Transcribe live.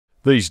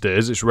These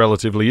days it's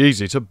relatively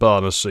easy to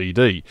burn a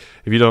CD.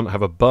 If you don't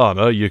have a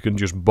burner, you can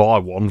just buy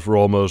one for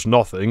almost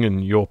nothing,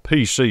 and your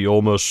PC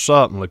almost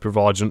certainly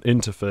provides an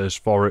interface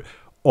for it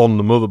on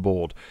the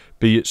motherboard,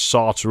 be it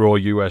SATA or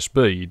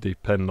USB,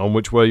 depending on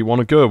which way you want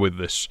to go with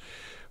this.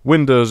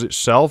 Windows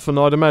itself, and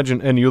I'd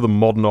imagine any other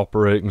modern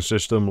operating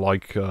system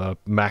like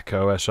Mac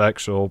OS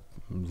X or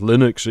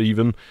Linux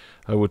even,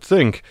 I would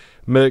think,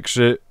 makes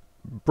it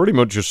pretty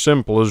much as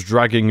simple as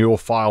dragging your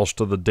files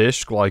to the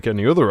disk like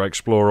any other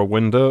Explorer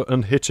window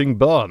and hitting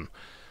burn.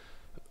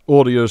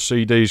 Audio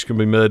CDs can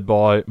be made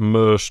by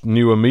most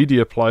newer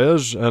media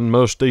players, and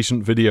most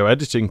decent video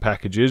editing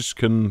packages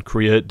can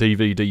create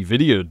DVD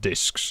video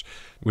discs,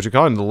 which are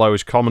kind of the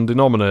lowest common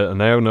denominator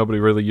now. Nobody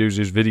really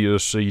uses video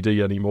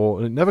CD anymore,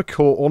 and it never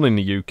caught on in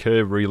the UK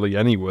really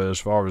anyway, as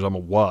far as I'm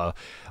aware.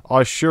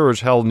 I sure as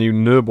hell knew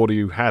nobody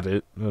who had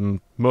it, and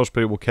most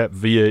people kept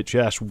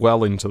VHS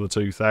well into the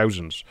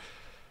 2000s.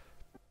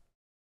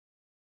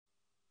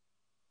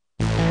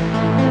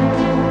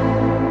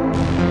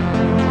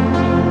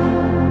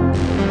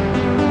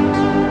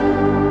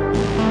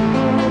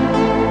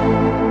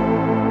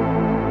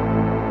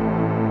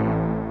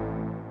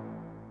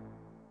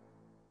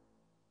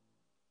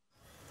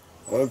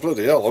 Oh,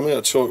 bloody hell, I'm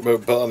here to talk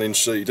about burning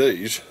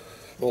CDs,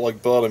 more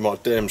like burning my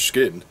damn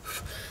skin.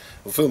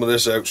 I'm filming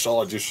this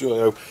outside just to show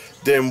you how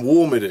damn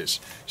warm it is.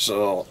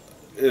 So,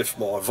 if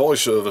my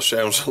voiceover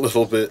sounds a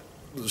little bit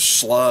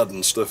slurred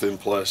and stuff in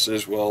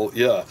places, well,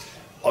 yeah,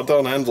 I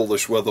don't handle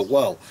this weather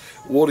well.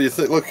 What do you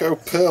think? Look how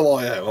pale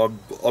I am.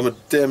 I'm a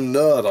damn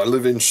nerd. I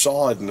live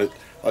inside, and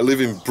I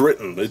live in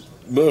Britain.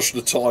 Most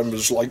of the time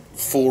there's like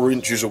 4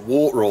 inches of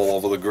water all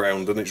over the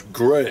ground, and it's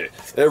grey.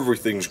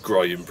 Everything's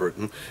grey in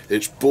Britain.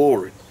 It's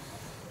boring.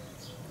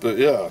 But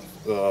yeah,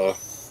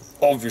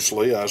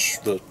 obviously, as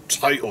the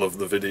title of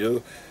the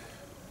video,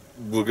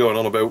 we're going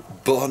on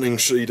about burning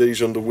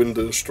CDs under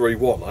Windows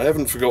 3.1. I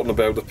haven't forgotten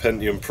about the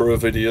Pentium Pro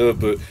video,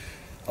 but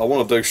I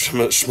want to do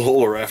something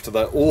smaller after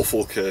that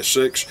awful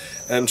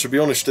K6, and to be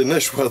honest, in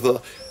this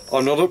weather,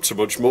 I'm not up to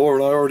much more,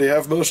 and I already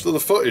have most of the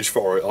footage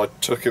for it. I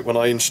took it when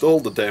I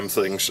installed the damn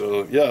thing,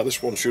 so yeah,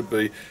 this one should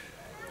be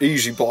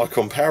easy by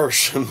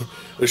comparison,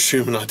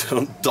 assuming I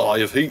don't die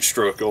of heat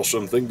stroke or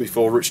something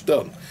before it's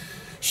done.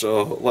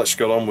 So let's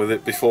get on with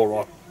it before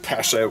I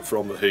pass out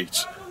from the heat.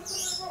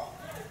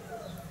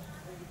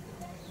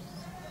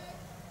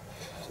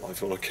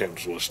 Life on a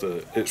council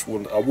estate.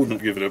 I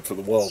wouldn't give it up for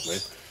the world, man.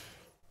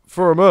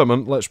 For a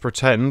moment, let's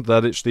pretend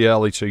that it's the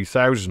early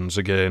 2000s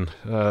again.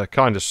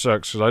 Kinda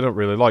sucks, because I don't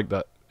really like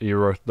that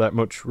era that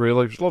much,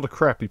 really. There's a lot of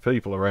crappy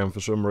people around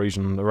for some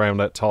reason around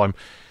that time.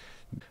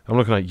 I'm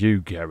looking at you,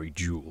 Gary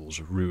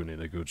Jules,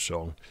 ruining a good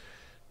song.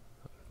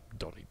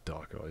 Donnie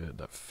Darko, I heard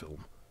that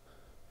film.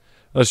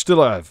 I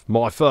still have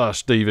my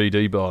first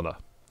DVD burner.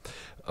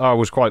 I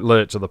was quite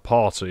late to the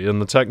party, and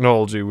the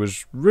technology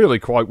was really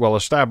quite well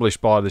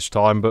established by this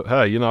time, but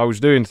hey, you know, I was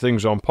doing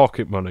things on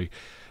pocket money.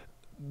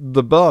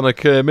 The burner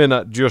came in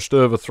at just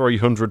over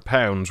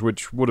 £300,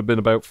 which would have been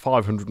about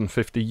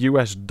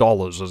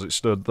 $550 as it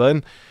stood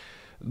then.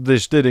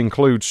 This did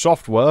include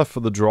software for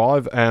the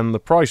drive, and the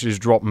prices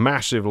dropped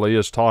massively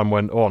as time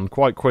went on,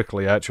 quite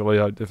quickly actually.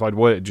 If I'd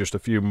waited just a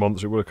few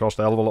months, it would have cost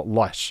a hell of a lot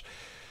less.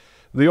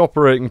 The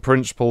operating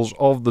principles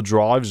of the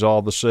drives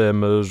are the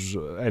same as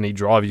any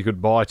drive you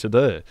could buy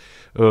today,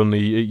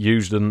 only it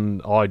used an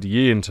IDE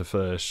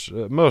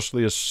interface,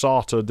 mostly as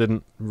SATA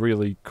didn't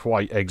really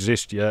quite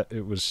exist yet.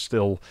 It was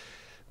still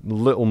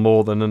little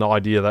more than an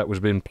idea that was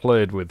being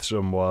played with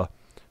somewhere.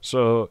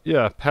 So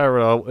yeah,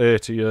 parallel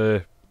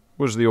ATA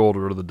was the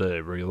order of the day,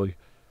 really.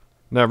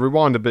 Now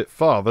rewind a bit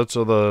further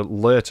to the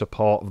later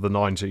part of the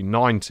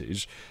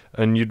 1990s,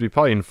 and you'd be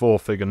paying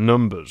 4-figure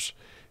numbers.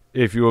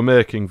 If you were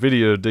making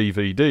video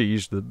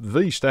DVDs, the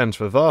V stands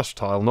for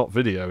versatile, not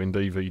video in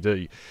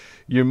DVD,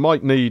 you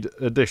might need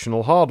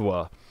additional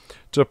hardware.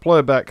 To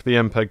play back the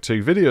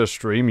MPEG-2 video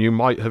stream, you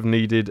might have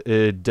needed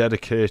a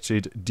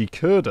dedicated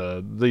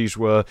decoder. These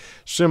were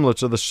similar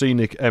to the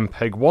scenic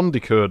MPEG-1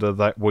 decoder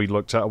that we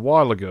looked at a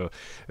while ago.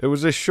 It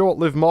was this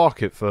short-lived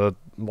market for,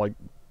 like,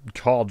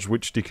 cards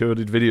which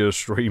decoded video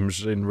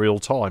streams in real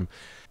time.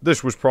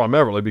 This was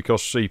primarily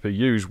because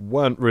CPUs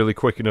weren't really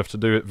quick enough to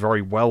do it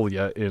very well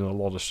yet in a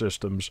lot of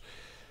systems.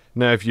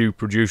 Now, if you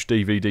produce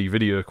DVD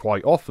video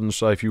quite often,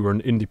 say if you were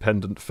an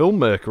independent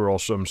filmmaker or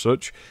some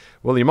such,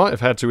 well, you might have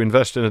had to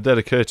invest in a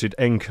dedicated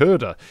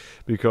encoder,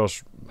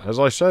 because, as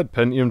I said,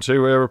 Pentium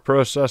 2 era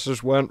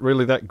processors weren't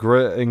really that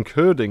great at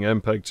encoding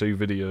MPEG-2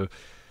 video.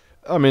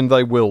 I mean,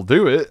 they will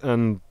do it,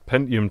 and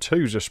Pentium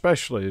 2s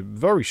especially,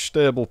 very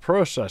stable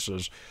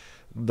processors.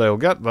 They'll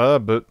get there,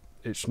 but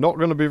it's not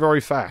going to be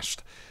very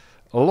fast.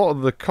 A lot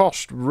of the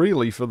cost,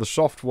 really, for the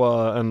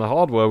software and the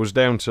hardware was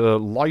down to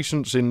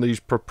licensing these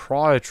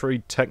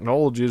proprietary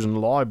technologies and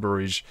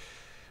libraries.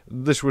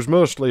 This was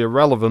mostly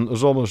irrelevant,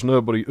 as almost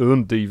nobody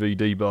owned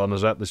DVD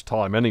burners at this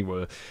time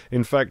anyway.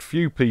 In fact,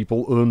 few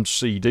people owned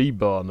CD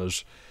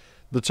burners.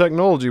 The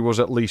technology was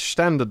at least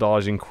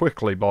standardising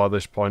quickly by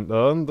this point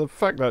though, and the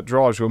fact that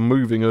drives were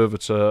moving over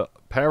to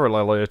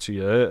parallel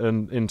ATA,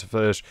 an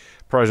interface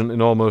present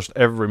in almost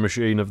every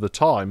machine of the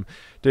time,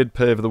 did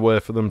pave the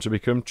way for them to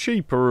become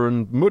cheaper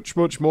and much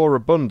more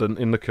abundant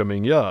in the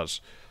coming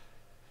years.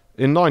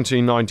 In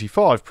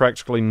 1995,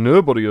 practically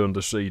nobody owned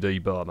a CD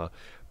burner,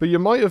 but you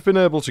might have been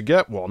able to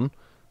get one.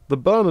 The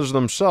burners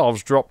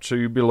themselves dropped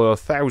to below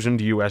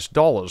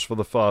 $1,000 for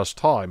the first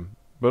time,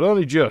 but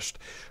only just.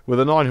 With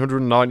a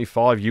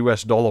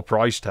 $995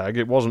 price tag,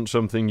 it wasn't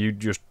something you'd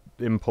just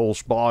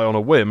impulse buy on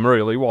a whim,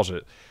 really, was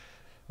it?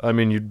 I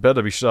mean, you'd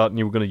better be certain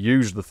you were going to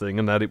use the thing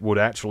and that it would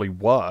actually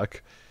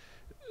work.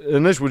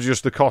 And this was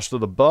just the cost of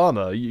the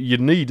burner.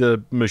 You'd need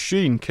a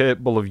machine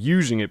capable of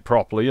using it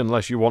properly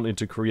unless you wanted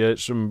to create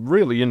some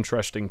really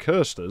interesting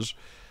coasters.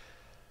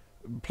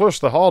 Plus,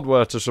 the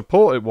hardware to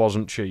support it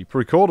wasn't cheap.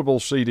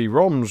 Recordable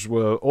CD-ROMs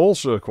were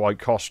also quite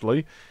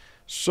costly,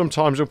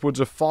 sometimes upwards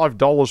of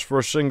 $5 for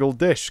a single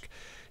disc.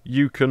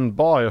 You can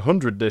buy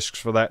 100 discs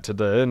for that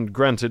today, and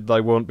granted they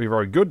won't be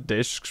very good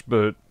discs,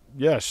 but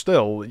yeah,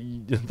 still,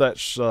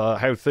 that's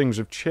how things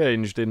have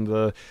changed in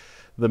the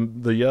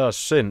years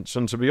since.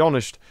 And to be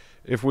honest,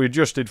 if we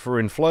adjusted for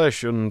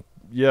inflation,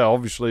 yeah,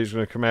 obviously it's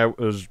going to come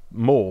out as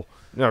more.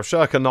 Now,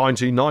 circa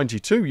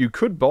 1992, you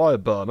could buy a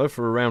burner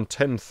for around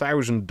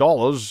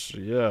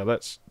 $10,000. Yeah,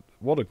 that's...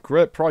 what a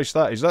great price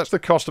that is. That's the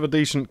cost of a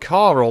decent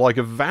car or like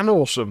a van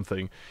or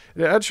something.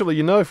 Yeah, actually,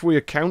 you know, if we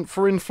account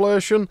for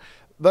inflation,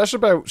 that's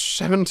about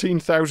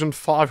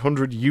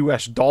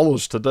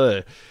 $17,500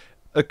 today.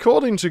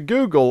 According to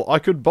Google, I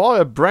could buy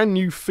a brand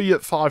new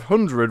Fiat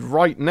 500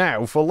 right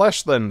now for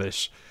less than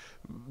this.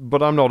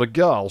 But I'm not a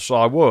girl, so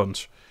I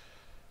won't.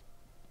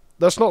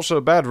 That's not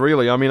so bad,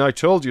 really. I mean, I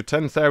told you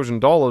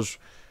 $10,000.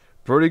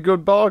 Pretty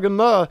good bargain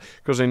there,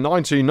 because in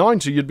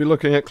 1990 you'd be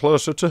looking at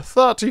closer to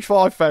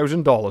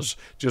 $35,000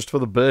 just for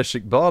the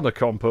basic burner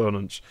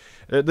components.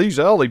 These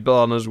early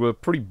burners were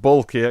pretty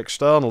bulky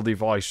external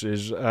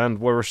devices and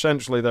were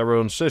essentially their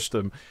own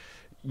system.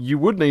 You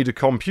would need a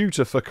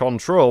computer for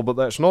control, but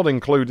that's not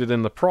included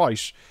in the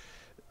price.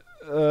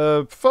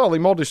 Fairly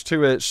modest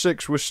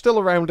 286 was still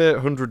around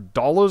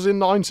 $800 in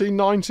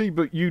 1990,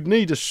 but you'd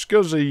need a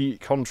SCSI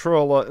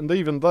controller, and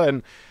even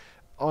then,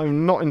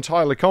 I'm not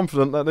entirely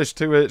confident that this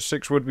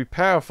 286 would be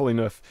powerful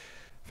enough.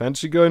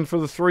 Fancy going for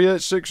the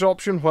 386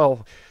 option?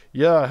 Well,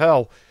 yeah,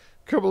 hell,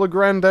 couple of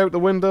grand out the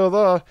window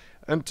there.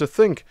 And to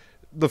think,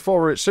 the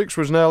 486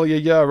 was nearly a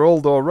year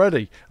old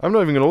already. I'm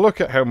not even going to look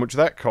at how much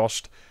that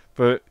cost.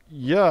 But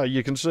yeah,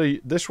 you can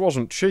see this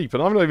wasn't cheap,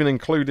 and I'm not even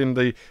including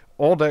the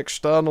odd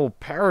external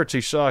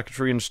parity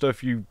circuitry and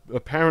stuff you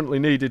apparently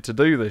needed to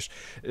do this.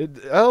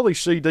 Early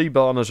CD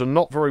burners are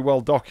not very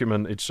well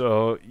documented,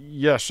 so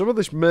yeah, some of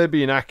this may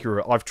be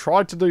inaccurate. I've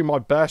tried to do my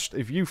best.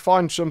 If you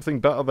find something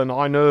better than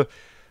I know,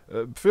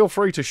 feel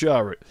free to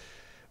share it.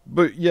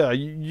 But yeah,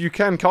 you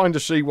can kind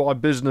of see why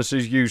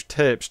businesses use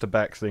tapes to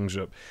back things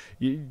up.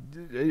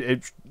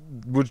 It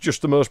was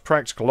just the most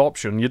practical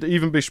option. You'd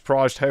even be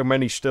surprised how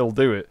many still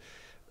do it.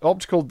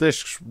 Optical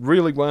discs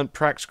really weren't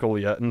practical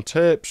yet, and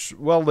tapes,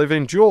 well, they've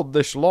endured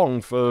this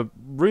long for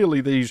really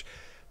these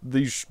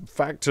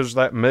factors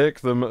that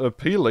make them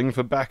appealing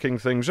for backing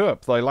things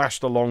up. They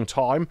last a long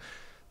time.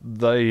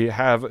 They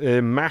have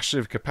a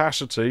massive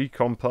capacity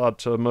compared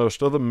to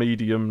most other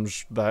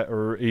mediums that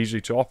are easy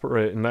to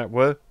operate in that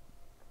way.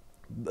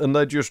 And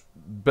they're just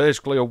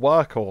basically a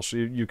workhorse.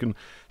 You can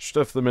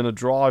stuff them in a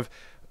drive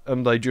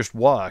and they just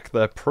work.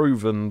 They're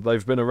proven.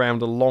 They've been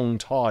around a long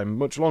time,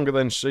 much longer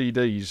than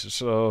CDs.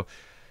 So,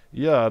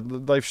 yeah,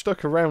 they've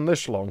stuck around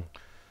this long.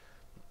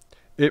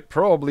 It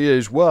probably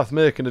is worth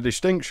making a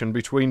distinction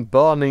between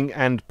burning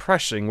and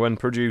pressing when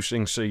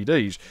producing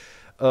CDs.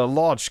 A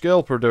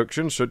large-scale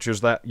production, such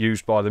as that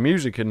used by the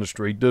music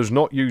industry, does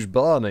not use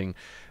burning,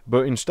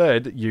 but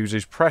instead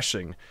uses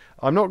pressing.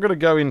 I'm not going to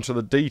go into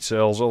the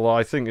details, although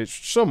I think it's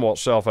somewhat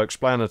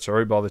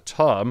self-explanatory by the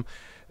term.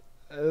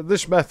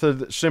 This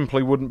method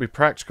simply wouldn't be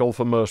practical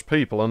for most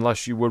people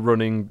unless you were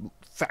running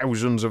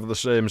thousands of the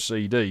same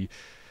CD.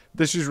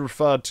 This is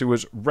referred to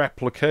as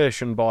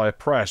replication by a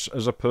press,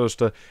 as opposed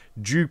to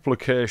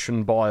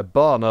duplication by a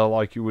burner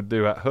like you would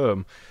do at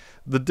home.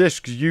 The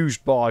discs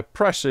used by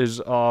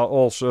presses are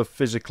also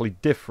physically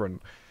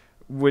different,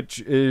 which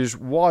is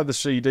why the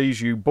CDs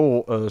you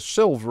bought are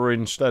silver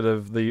instead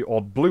of the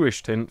odd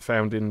bluish tint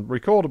found in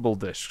recordable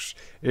discs.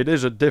 It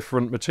is a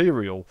different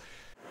material.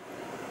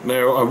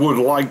 Now, I would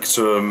like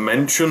to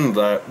mention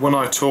that when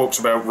I talked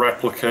about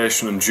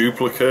replication and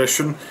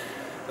duplication,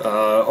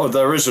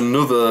 there is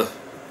another,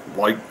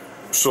 like,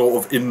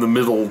 sort of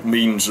in-the-middle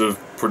means of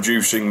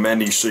producing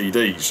many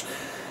CDs.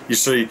 You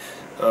see,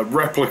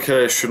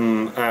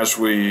 replication, as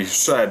we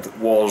said,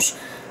 was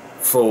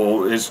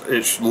for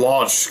its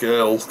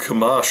large-scale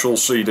commercial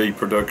CD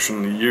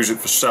production. You use it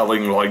for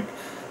selling, like,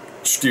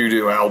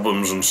 studio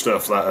albums and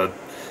stuff that are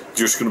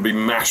just going to be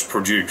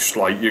mass-produced.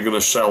 Like, you're going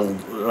to sell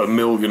 1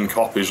 million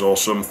copies or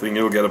something,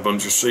 you'll get a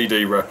bunch of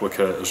CD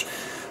replicators.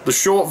 The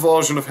short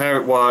version of how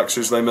it works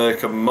is they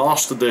make a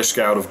master disc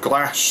out of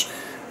glass,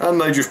 and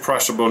they just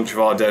press a bunch of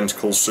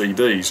identical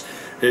CDs.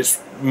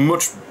 It's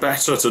much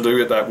better to do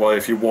it that way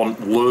if you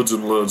want loads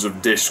and loads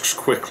of discs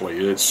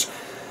quickly.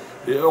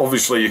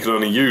 Obviously you can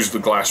only use the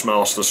glass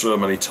master so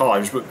many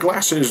times, but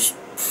glass is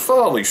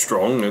fairly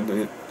strong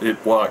and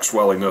it works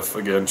well enough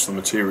against the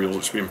material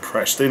it's been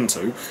pressed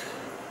into.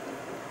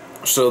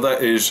 So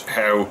that is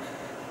how,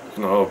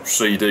 you know,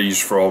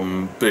 CDs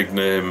from big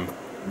name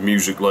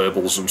music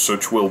labels and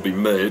such will be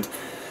made.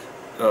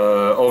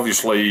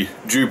 Obviously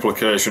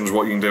duplication is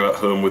what you can do at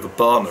home with a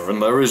burner,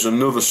 and there is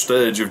another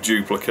stage of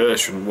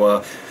duplication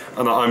where,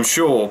 and I'm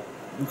sure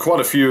quite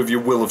a few of you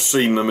will have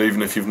seen them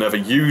even if you've never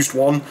used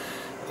one.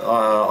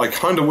 I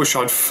kind of wish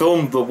I'd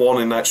filmed the one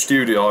in that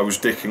studio I was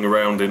dicking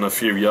around in a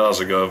few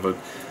years ago, but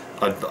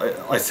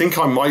I think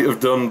I might have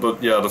done,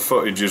 but yeah, the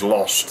footage is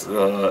lost,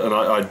 and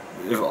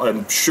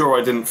I'm sure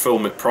I didn't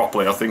film it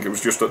properly. I think it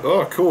was just a,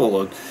 oh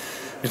cool,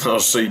 a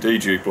CD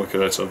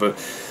duplicator, but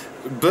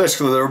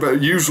basically they're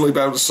usually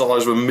about the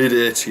size of a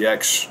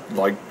mid-ATX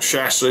like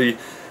chassis,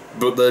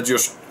 but they're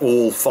just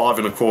all 5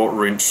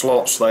 1/4 inch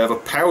slots. They have a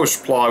power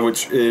supply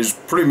which is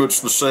pretty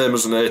much the same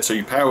as an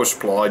AT power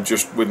supply,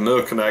 just with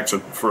no connector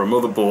for a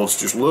motherboard,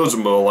 just loads of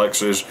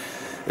Molexes.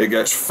 It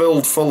gets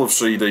filled full of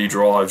CD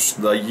drives.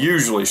 They're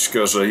usually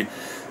SCSI,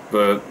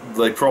 but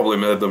they probably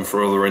made them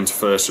for other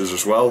interfaces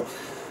as well.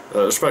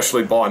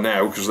 Especially by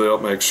now, because they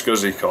don't make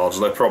SCSI cards.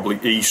 They're probably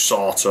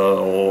eSATA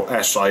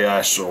or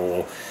SAS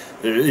or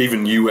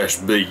even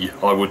USB,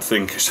 I would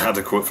think, is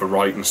adequate for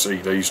writing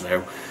CDs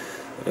now.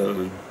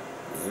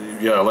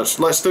 Yeah,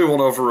 let's do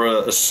one over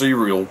a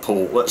serial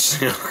port. Let's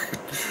see.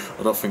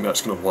 I don't think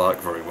that's going to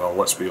work very well,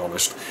 let's be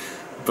honest.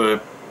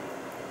 But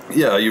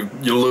yeah, you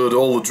load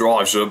all the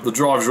drives up. The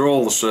drives are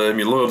all the same.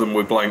 You load them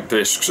with blank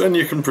discs, and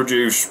you can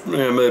produce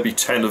maybe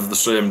 10 of the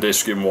same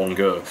disc in one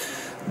go.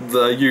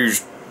 They're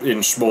used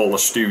in smaller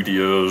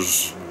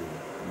studios,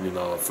 you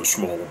know, for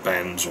smaller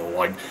bands, or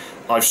like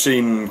I've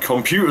seen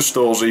computer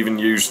stores even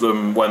use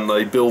them when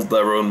they build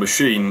their own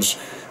machines.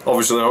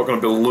 Obviously they're not going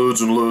to build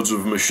loads and loads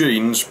of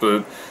machines,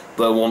 but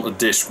they'll want a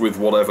disc with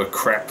whatever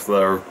crap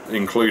they're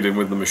including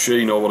with the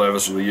machine or whatever,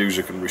 so the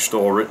user can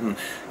restore it. And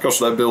because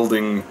they're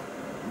building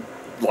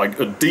like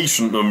a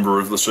decent number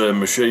of the same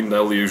machine,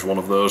 they'll use one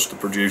of those to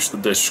produce the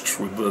discs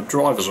with the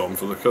drivers on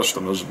for the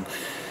customers. And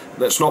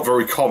that's not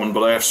very common,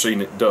 but I have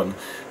seen it done.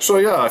 So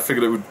yeah, I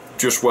figured it would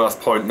just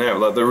worth pointing out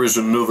that there is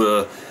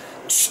another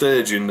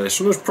stage in this,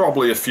 and there's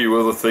probably a few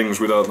other things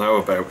we don't know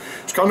about.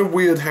 It's kind of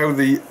weird how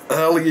the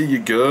earlier you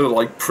go,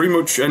 like pretty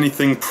much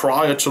anything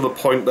prior to the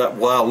point that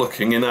we're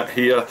looking in at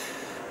here,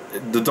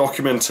 the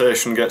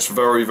documentation gets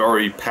very,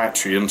 very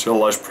patchy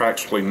until there's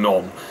practically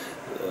none.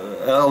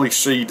 Early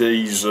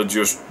CDs are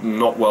just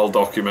not well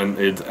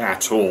documented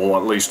at all,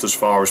 at least as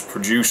far as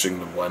producing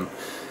them went.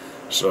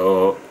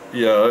 So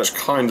yeah, that's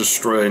kind of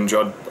strange.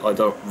 I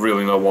don't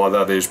really know why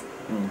that is.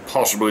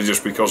 Possibly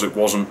just because it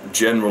wasn't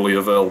generally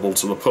available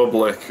to the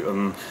public,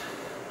 and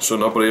so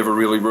nobody ever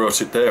really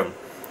wrote it down.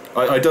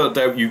 I don't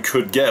doubt you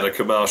could get a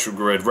commercial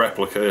grade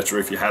replicator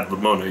if you had the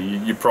money.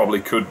 You probably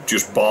could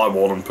just buy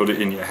one and put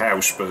it in your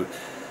house, but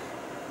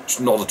it's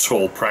not at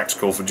all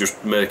practical for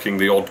just making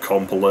the odd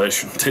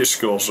compilation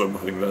disc or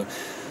something. They're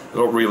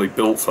not really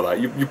built for that.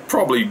 You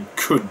probably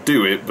could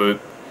do it, but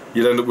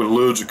you'd end up with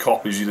loads of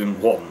copies you didn't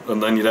want,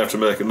 and then you'd have to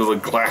make another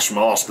glass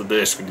master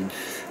disc, and you'd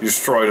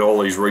just throw all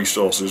these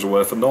resources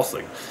away for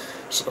nothing.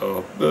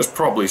 So there's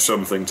probably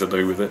something to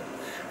do with it.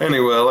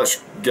 Anyway,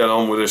 let's get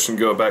on with this and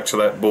go back to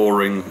that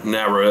boring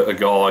narrator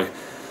guy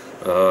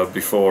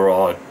before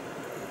I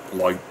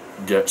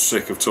get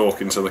sick of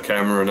talking to the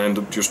camera and end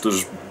up just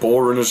as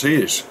boring as he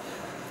is.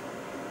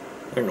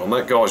 Hang on,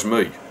 that guy's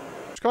me.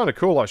 It's kind of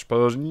cool, I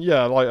suppose, and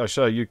yeah, like I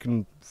say, you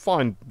can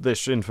find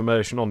this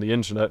information on the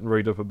internet and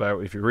read up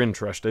about if you're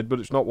interested, but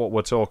it's not what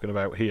we're talking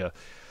about here.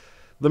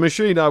 The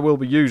machine I will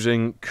be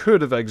using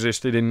could have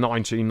existed in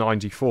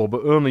 1994,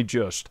 but only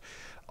just.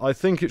 I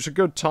think it's a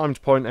good time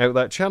to point out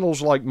that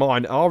channels like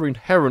mine are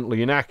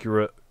inherently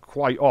inaccurate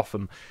quite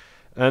often,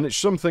 and it's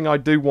something I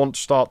do want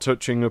to start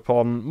touching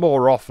upon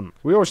more often.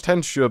 We always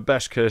tend to show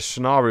best case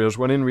scenarios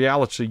when in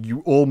reality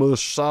you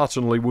almost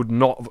certainly would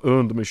not have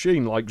owned a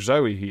machine like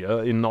Zoe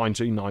here in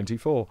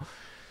 1994.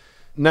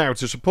 Now,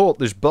 to support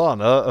this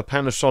burner, a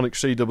Panasonic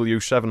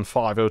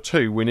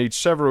CW7502, we need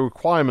several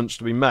requirements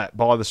to be met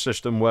by the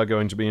system we're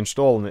going to be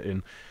installing it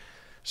in.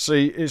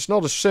 See, it's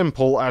not as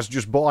simple as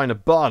just buying a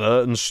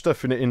burner and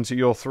stuffing it into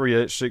your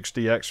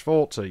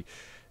 3860X40.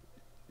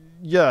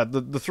 Yeah,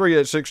 the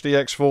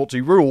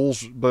 3860X40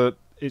 rules, but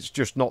it's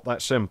just not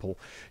that simple.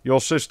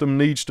 Your system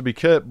needs to be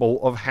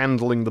capable of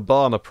handling the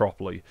burner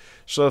properly.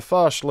 So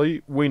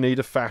firstly, we need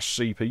a fast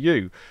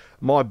CPU.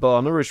 My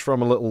burner is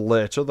from a little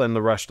later than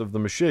the rest of the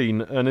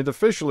machine, and it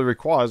officially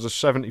requires a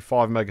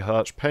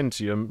 75MHz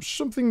Pentium,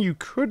 something you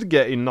could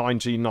get in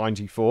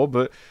 1994,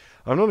 but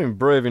I'm not even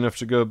brave enough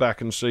to go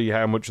back and see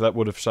how much that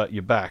would have set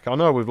you back. I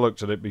know we've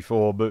looked at it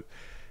before, but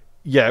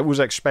yeah, it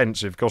was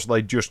expensive because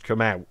they'd just come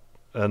out,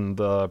 and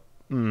don't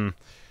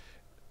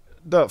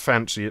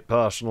fancy it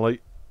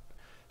personally.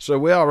 So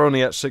we are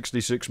only at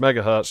 66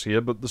 megahertz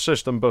here, but the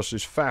system bus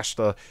is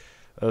faster,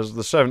 as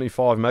the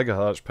 75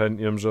 megahertz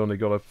Pentium's only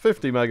got a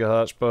 50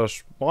 megahertz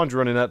bus. Mine's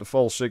running at the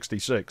full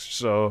 66,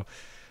 so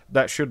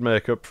that should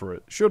make up for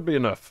it. Should be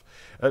enough.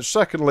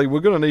 Secondly,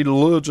 we're going to need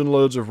loads and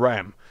loads of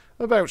RAM.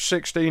 About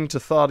 16 to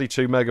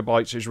 32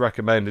 megabytes is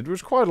recommended. It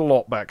was quite a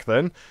lot back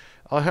then.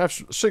 I have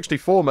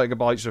 64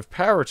 megabytes of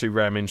parity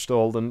RAM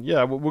installed, and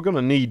yeah, we're going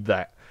to need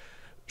that.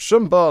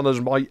 Some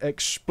burners might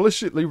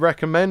explicitly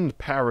recommend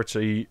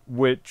parity,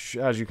 which,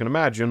 as you can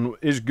imagine,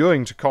 is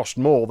going to cost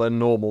more than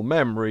normal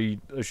memory,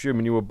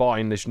 assuming you were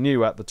buying this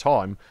new at the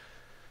time.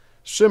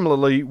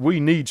 Similarly, we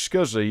need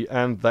SCSI,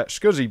 and that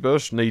SCSI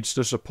bus needs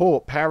to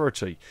support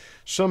parity.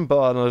 Some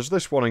burners,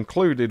 this one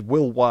included,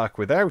 will work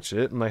without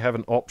it, and they have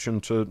an option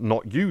to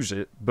not use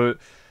it, but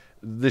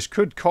this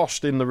could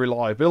cost in the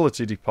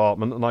reliability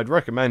department, and I'd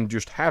recommend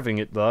just having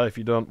it there if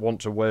you don't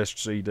want to waste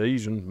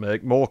CDs and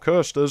make more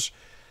coasters.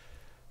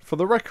 For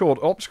the record,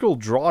 optical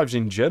drives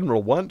in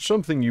general weren't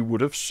something you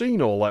would have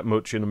seen all that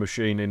much in a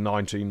machine in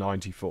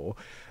 1994.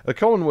 A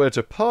common way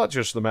to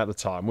purchase them at the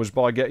time was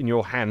by getting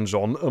your hands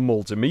on a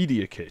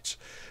multimedia kit.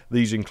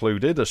 These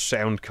included a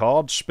sound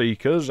card,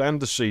 speakers,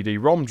 and a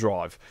CD-ROM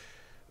drive.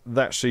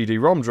 That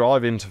CD-ROM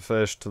drive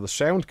interfaced to the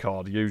sound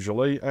card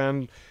usually,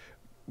 and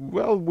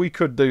well, we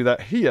could do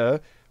that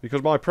here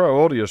because my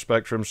Pro Audio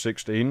Spectrum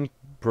 16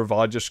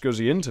 provides a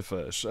SCSI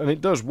interface, and it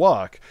does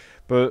work,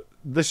 but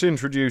this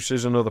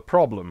introduces another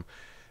problem,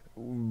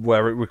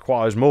 where it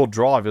requires more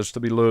drivers to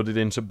be loaded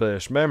into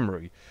base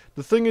memory.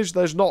 The thing is,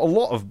 there's not a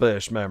lot of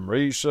base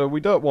memory, so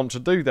we don't want to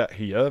do that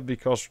here,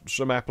 because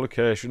some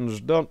applications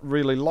don't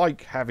really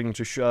like having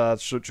to share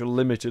such a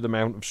limited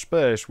amount of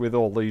space with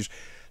all these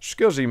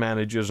SCSI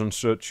managers and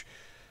such.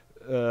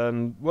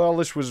 And, well,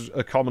 this was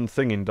a common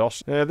thing in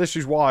DOS. This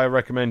is why I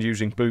recommend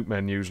using boot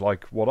menus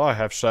like what I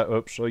have set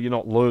up, so you're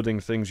not loading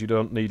things you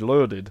don't need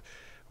loaded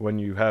when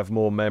you have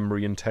more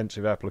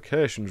memory-intensive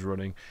applications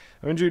running.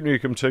 I mean, Duke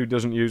Nukem 2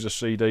 doesn't use a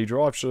CD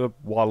drive, so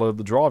why load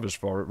the drivers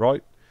for it,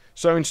 right?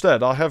 So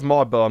instead, I have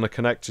my burner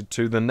connected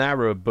to the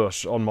narrow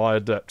bus on my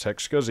Adeptec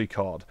SCSI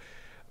card.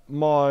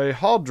 My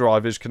hard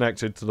drive is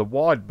connected to the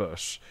wide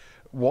bus.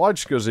 Wide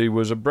SCSI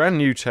was a brand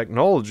new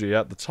technology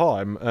at the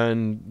time,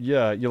 and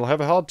yeah, you'll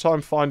have a hard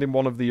time finding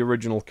one of the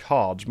original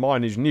cards.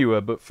 Mine is newer,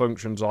 but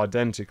functions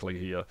identically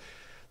here.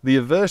 The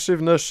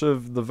evasiveness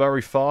of the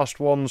very fast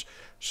ones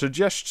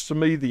suggests to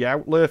me the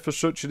outlay for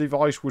such a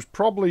device was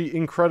probably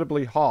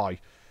incredibly high.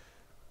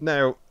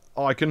 Now,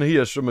 I can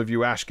hear some of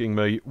you asking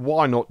me,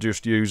 why not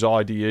just use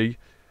IDE?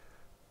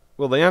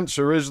 Well, the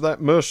answer is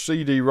that most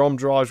CD-ROM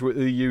drives were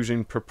either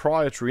using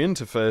proprietary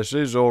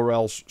interfaces or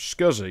else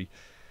SCSI.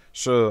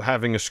 So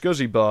having a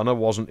SCSI burner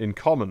wasn't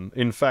uncommon.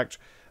 In fact,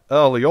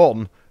 early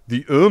on,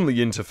 the only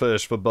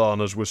interface for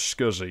burners was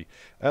SCSI.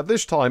 At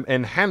this time,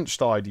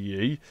 Enhanced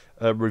IDE,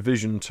 a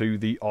revision to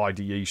the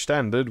IDE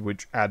standard,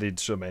 which added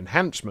some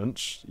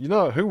enhancements, you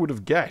know, who would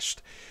have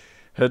guessed,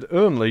 had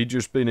only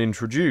just been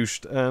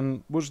introduced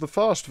and was the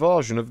first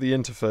version of the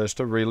interface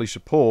to really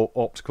support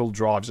optical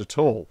drives at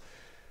all.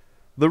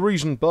 The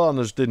reason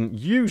burners didn't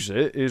use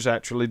it is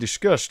actually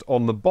discussed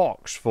on the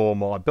box for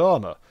my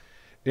burner.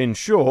 In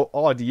short,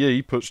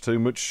 IDE puts too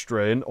much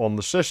strain on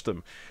the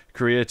system,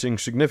 creating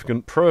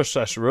significant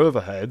processor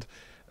overhead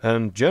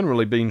and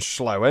generally being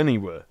slow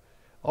anyway.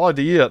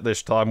 IDE at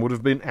this time would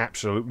have been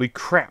absolutely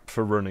crap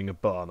for running a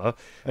burner,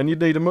 and you'd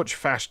need a much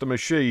faster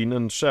machine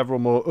and several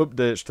more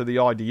updates to the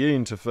IDE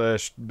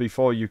interface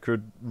before you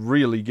could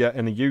really get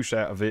any use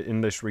out of it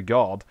in this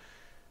regard.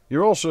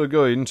 You're also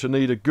going to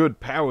need a good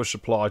power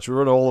supply to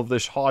run all of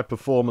this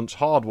high-performance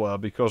hardware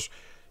because,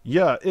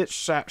 yeah, it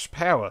saps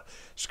power.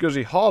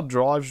 SCSI hard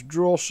drives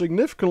draw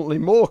significantly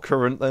more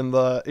current than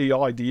the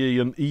EIDE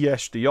and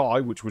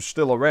ESDI, which was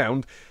still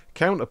around,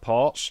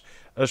 counterparts,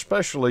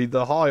 especially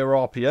the higher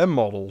RPM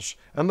models,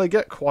 and they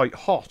get quite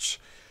hot.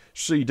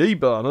 CD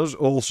burners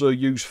also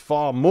use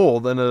far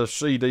more than a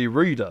CD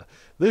reader.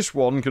 This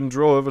one can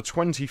draw over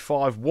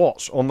 25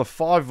 watts on the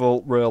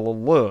 5V rail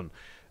alone.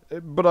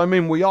 But I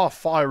mean, we are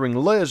firing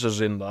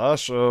lasers in there,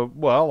 so,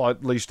 well,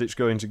 at least it's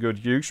going to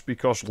good use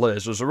because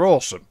lasers are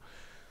awesome.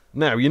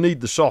 Now, you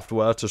need the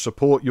software to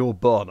support your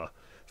burner.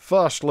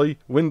 Firstly,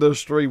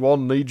 Windows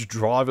 3.1 needs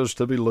drivers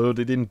to be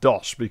loaded in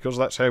DOS, because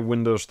that's how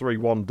Windows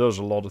 3.1 does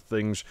a lot of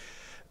things.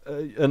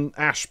 An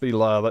ASPI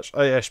layer, that's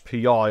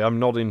ASPI, I'm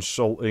not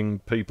insulting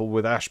people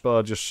with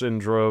Asperger's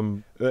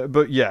syndrome,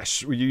 but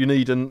yes, you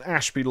need an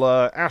ASPI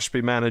layer,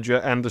 ASPI manager,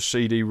 and a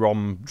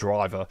CD-ROM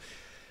driver.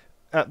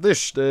 At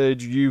this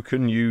stage, you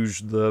can use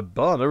the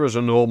burner as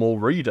a normal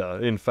reader.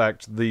 In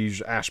fact, these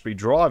ASPI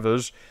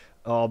drivers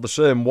are the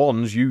same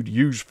ones you'd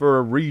use for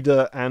a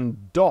reader,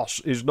 and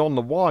DOS is none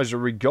the wiser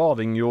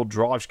regarding your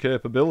drive's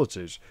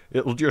capabilities.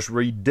 It'll just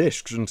read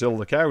disks until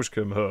the cows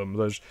come home.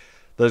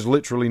 There's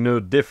literally no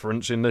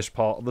difference in this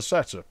part of the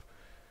setup.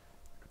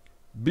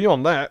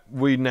 Beyond that,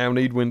 we now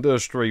need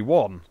Windows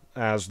 3.1,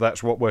 as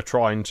that's what we're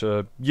trying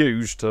to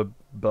use to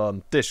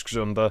burn disks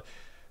under.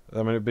 I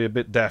mean, it'd be a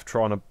bit daft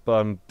trying to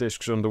burn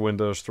disks under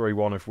Windows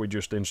 3.1 if we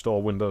just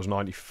install Windows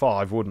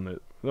 95, wouldn't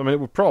it? I mean, it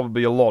would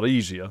probably be a lot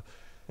easier.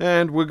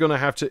 And we're going to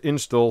have to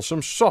install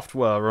some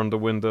software under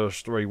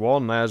Windows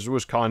 3.1, as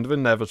was kind of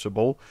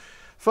inevitable.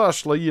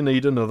 Firstly, you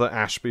need another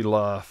ASPI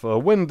layer for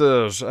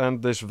Windows,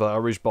 and this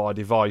varies by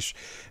device.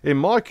 In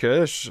my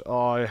case,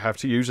 I have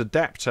to use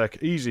Adaptec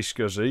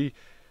EZ-SCSI,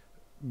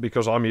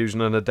 because I'm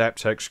using an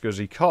Adaptec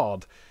SCSI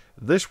card.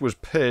 This was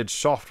paid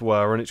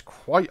software, and it's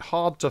quite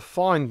hard to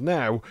find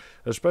now,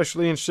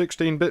 especially in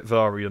 16-bit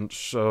variants,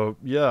 so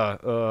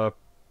yeah,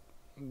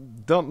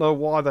 don't know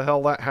why the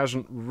hell that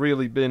hasn't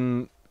really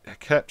been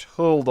kept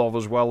hold of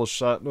as well as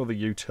certain other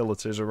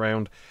utilities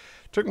around.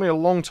 Took me a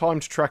long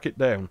time to track it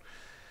down.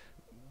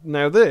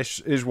 Now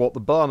this is what the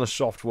burner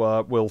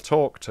software will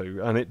talk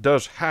to, and it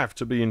does have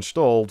to be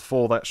installed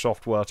for that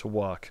software to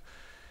work.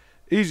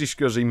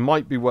 EZ-SCSI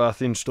might be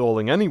worth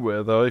installing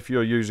anywhere though if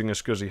you're using a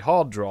SCSI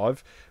hard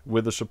drive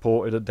with a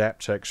supported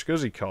Adaptec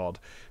SCSI card,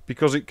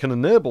 because it can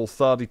enable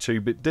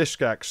 32-bit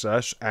disk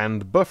access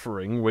and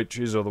buffering, which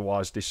is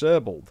otherwise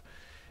disabled.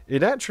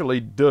 It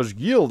actually does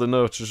yield a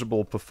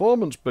noticeable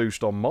performance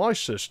boost on my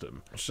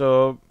system,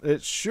 so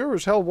it's sure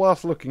as hell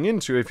worth looking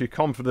into if you're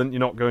confident you're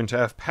not going to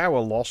have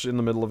power loss in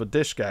the middle of a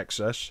disk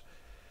access.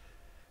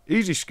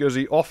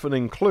 EZ-SCSI often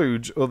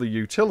includes other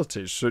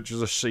utilities, such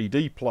as a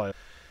CD player.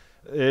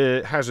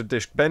 It has a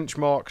disk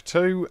benchmark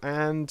too,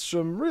 and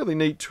some really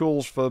neat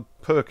tools for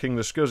perking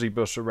the SCSI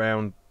bus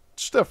around,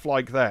 stuff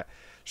like that.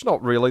 It's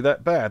not really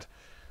that bad.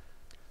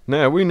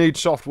 Now we need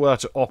software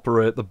to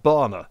operate the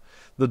burner.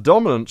 The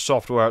dominant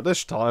software at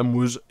this time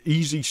was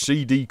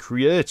EZ-CD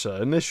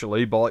Creator,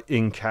 initially by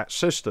Incat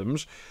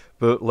Systems,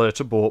 but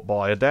later bought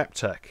by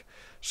Adaptec.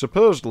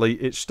 Supposedly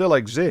it still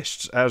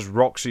exists as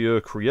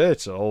Roxier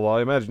Creator, although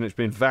I imagine it's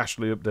been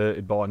vastly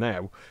updated by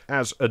now.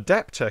 As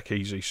Adaptec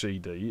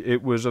EZ-CD,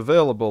 it was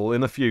available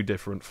in a few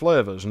different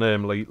flavours,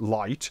 namely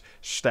Lite,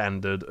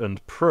 Standard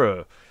and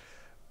Pro.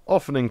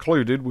 Often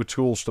included were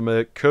tools to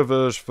make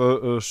covers,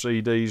 photo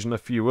CDs and a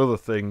few other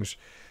things.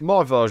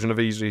 My version of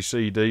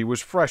EZ-CD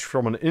was fresh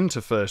from an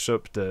interface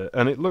update,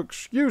 and it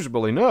looks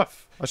usable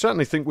enough. I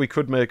certainly think we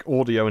could make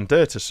audio and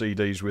data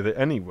CDs with it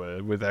anyway,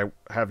 without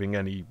having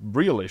any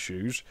real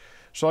issues,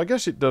 so I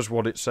guess it does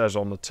what it says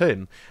on the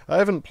tin. I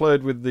haven't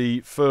played with the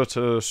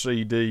photo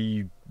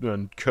CD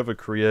and cover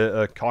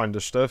creator kind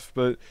of stuff,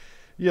 but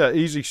yeah,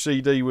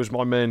 EZ-CD was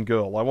my main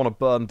goal. I want to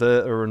burn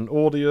data and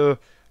audio.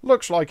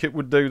 Looks like it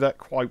would do that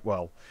quite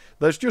well.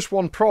 There's just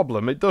one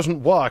problem, it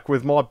doesn't work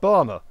with my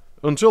burner.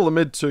 Until the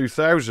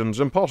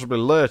mid-2000s, and possibly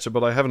later,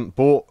 but I haven't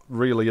bought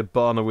really a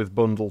burner with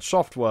bundled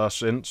software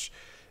since,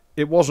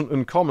 it wasn't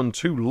uncommon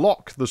to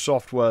lock the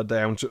software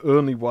down to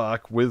only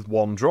work with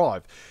one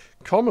drive.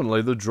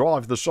 Commonly, the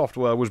drive the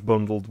software was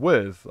bundled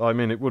with. I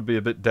mean, it would be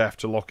a bit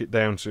daft to lock it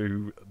down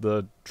to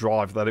the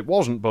drive that it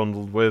wasn't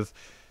bundled with.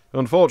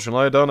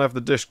 Unfortunately, I don't have the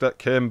disk that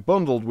came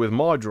bundled with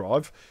my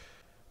drive.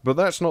 But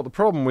that's not the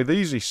problem with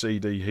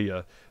EZ-CD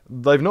here.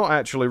 They've not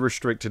actually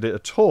restricted it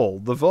at all.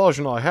 The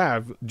version I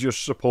have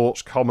just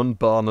supports common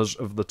burners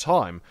of the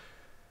time.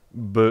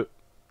 But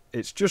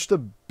it's just a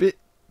bit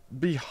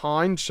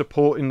behind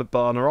supporting the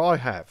burner I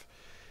have.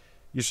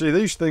 You see,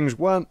 these things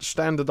weren't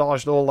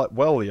standardised all that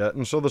well yet,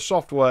 and so the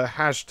software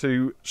has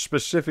to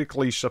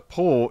specifically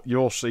support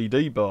your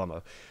CD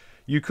burner.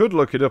 You could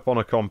look it up on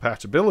a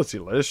compatibility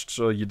list,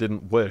 so you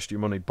didn't waste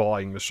your money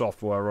buying the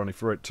software only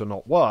for it to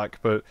not work,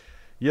 but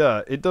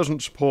yeah, it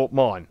doesn't support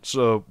mine,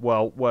 so,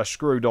 well, we're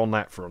screwed on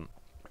that front.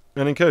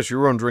 And in case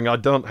you're wondering, I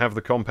don't have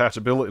the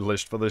compatibility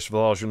list for this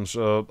version,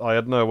 so I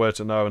had nowhere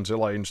to know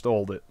until I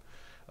installed it.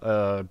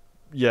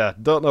 Yeah,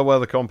 don't know where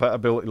the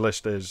compatibility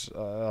list is.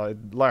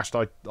 Last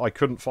I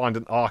couldn't find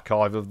an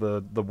archive of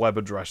the web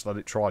address that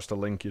it tries to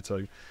link you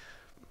to.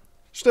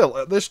 Still,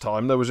 at this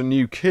time, there was a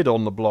new kid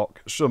on the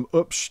block, some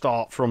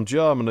upstart from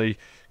Germany,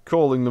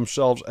 calling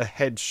themselves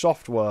Ahead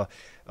Software.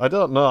 I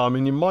don't know, I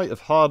mean, you might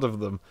have heard of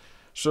them.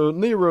 So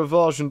nearer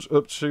versions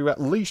up to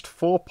at least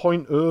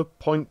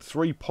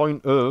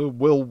 4.0.3.0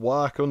 will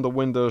work under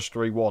Windows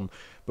 3.1,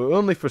 but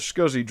only for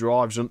SCSI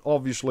drives and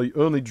obviously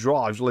only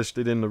drives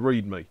listed in the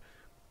README.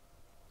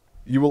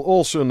 You will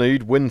also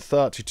need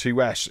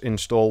Win32s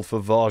installed for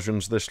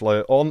versions this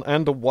later on,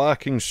 and a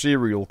working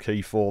serial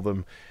key for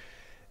them.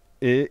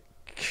 It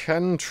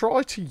can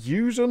try to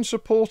use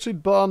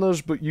unsupported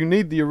burners, but you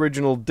need the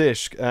original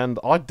disk, and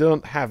I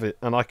don't have it,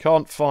 and I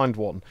can't find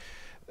one.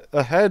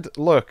 Ahead,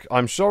 look,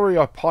 I'm sorry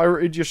I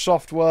pirated your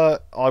software.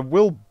 I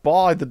will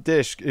buy the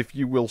disc if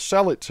you will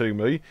sell it to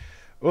me.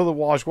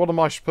 Otherwise, what am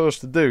I supposed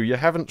to do? You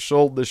haven't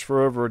sold this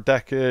for over a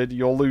decade,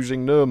 you're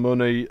losing no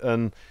money,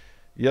 and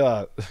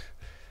yeah,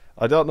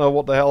 I don't know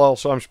what the hell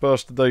else I'm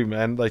supposed to do,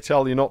 man. They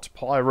tell you not to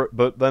pirate,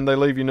 but then they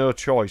leave you no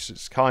choice.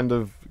 It's kind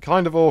of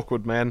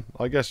awkward, man.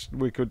 I guess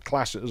we could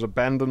class it as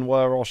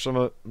abandonware or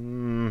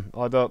something.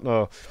 I don't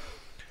know.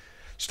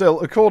 Still,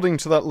 according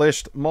to that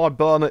list, my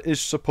burner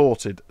is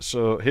supported,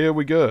 so here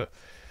we go.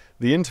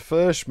 The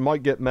interface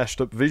might get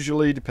messed up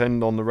visually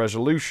depending on the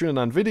resolution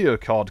and video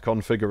card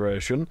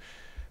configuration,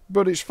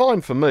 but it's fine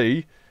for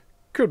me.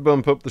 Could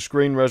bump up the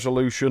screen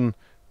resolution,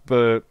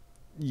 but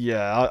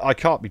Yeah, I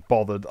can't be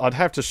bothered. I'd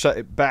have to set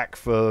it back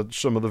for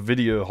some of the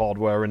video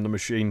hardware in the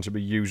machine to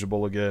be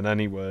usable again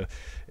anyway.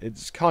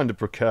 It's kind of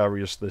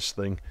precarious, this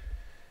thing.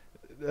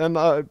 And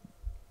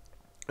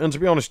to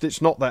be honest,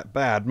 it's not that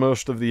bad.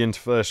 Most of the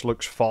interface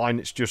looks fine.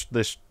 It's just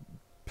this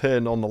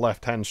pin on the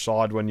left-hand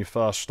side when you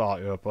first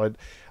start it up.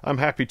 I'm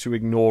happy to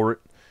ignore it.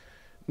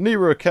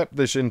 Nero kept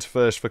this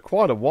interface for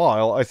quite a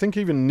while. I think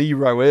even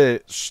Nero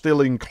 8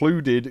 still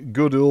included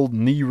good old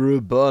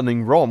Nero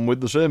burning ROM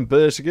with the same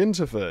basic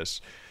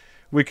interface.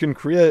 We can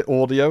create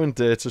audio and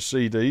data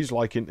CDs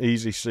like in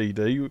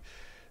EZ-CD.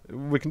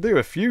 We can do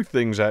a few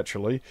things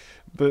actually,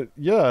 but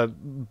yeah,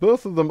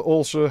 both of them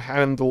also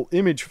handle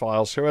image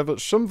files. However,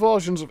 some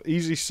versions of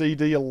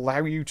EZ-CD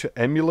allow you to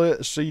emulate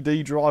a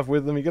CD drive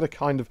with them. You get a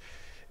kind of,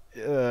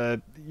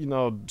 you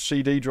know,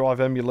 CD drive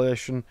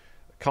emulation,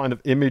 kind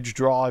of image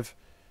drive.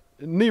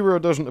 Nero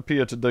doesn't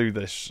appear to do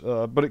this,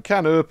 but it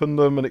can open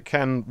them and it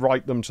can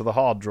write them to the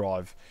hard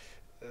drive.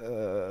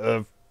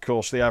 Of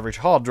course, the average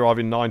hard drive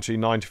in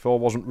 1994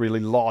 wasn't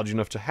really large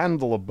enough to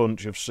handle a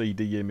bunch of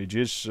CD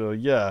images, so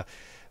yeah,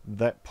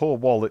 that poor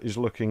wallet is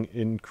looking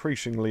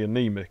increasingly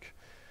anemic.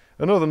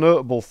 Another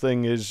notable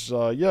thing is,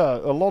 yeah,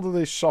 a lot of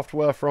this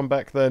software from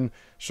back then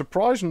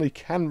surprisingly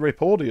can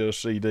rip audio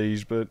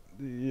CDs, but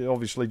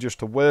obviously just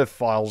to WAV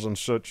files and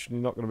such,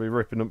 you're not going to be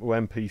ripping them to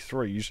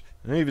MP3s.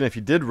 And even if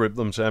you did rip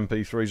them to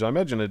MP3s, I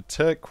imagine it'd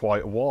take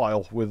quite a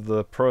while with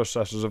the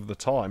processors of the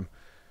time.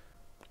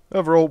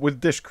 Overall, with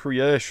disk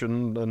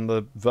creation and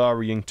the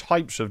varying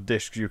types of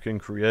disks you can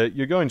create,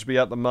 you're going to be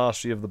at the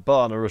mercy of the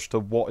burner as to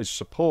what is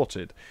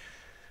supported.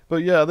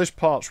 But yeah, this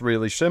part's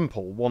really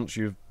simple. Once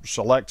you've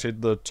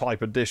selected the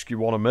type of disk you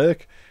want to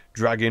make,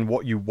 drag in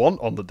what you want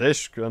on the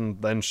disk,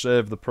 and then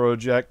save the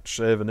project,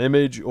 save an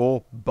image,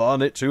 or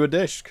burn it to a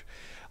disk.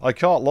 I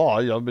can't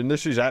lie, I mean,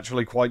 this is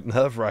actually quite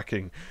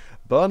nerve-wracking.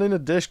 Burning a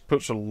disk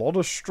puts a lot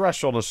of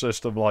stress on a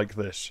system like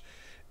this.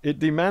 It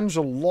demands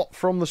a lot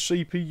from the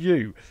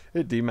CPU,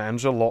 it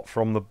demands a lot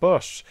from the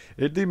bus,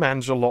 it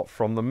demands a lot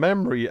from the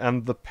memory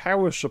and the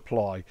power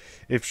supply.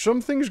 If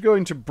something's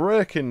going to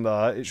break in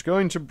there, it's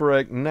going to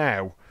break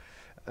now.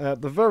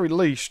 At the very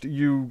least,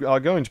 you are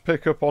going to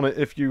pick up on it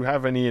if you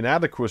have any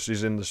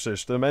inadequacies in the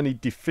system, any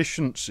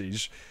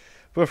deficiencies.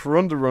 Buffer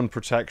underrun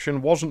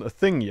protection wasn't a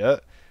thing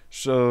yet,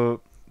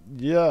 so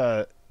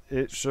yeah,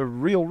 it's a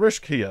real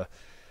risk here.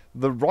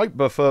 The write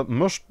buffer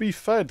must be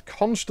fed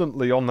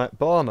constantly on that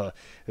burner.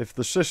 If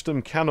the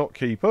system cannot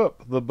keep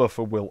up, the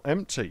buffer will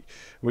empty,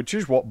 which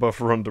is what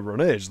buffer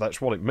underrun is,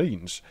 that's what it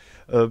means.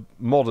 A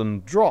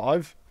modern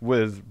drive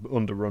with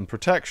underrun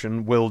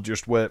protection will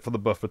just wait for the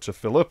buffer to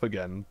fill up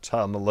again,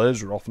 turn the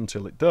laser off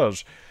until it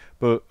does,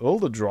 but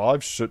older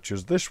drives, such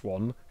as this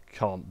one,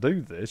 can't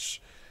do this.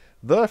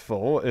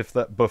 Therefore, if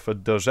that buffer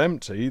does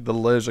empty, the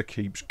laser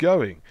keeps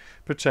going,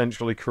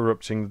 potentially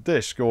corrupting the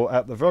disk, or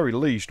at the very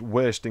least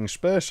wasting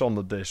space on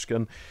the disk,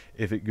 and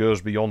if it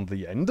goes beyond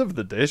the end of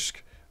the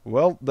disk,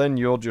 well, then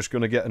you're just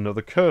going to get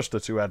another coaster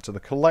to add to the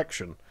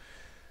collection.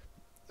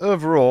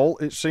 Overall,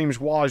 it seems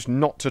wise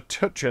not to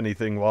touch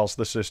anything whilst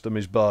the system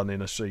is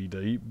burning a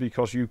CD,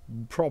 because you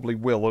probably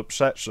will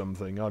upset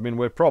something. I mean,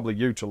 we're probably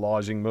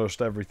utilising most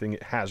everything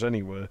it has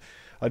anyway.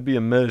 I'd be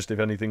amazed if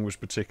anything was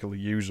particularly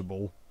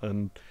usable,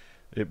 and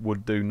it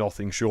would do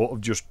nothing short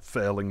of just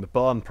failing the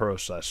burn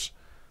process.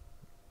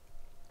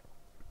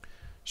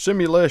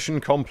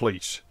 Simulation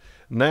complete.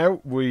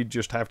 Now we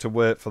just have to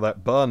wait for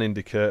that burn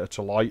indicator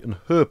to light and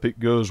hope it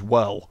goes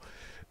well.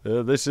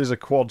 This is a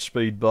quad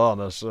speed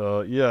burner, so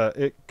yeah,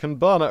 it can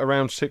burn at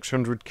around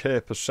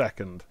 600k per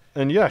second.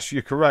 And yes,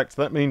 you're correct,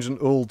 that means an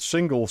old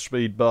single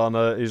speed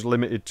burner is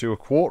limited to a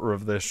quarter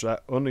of this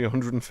at only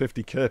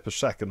 150k per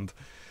second.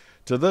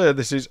 Today,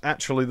 this is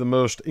actually the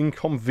most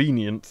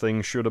inconvenient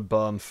thing should a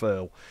burn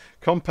fail.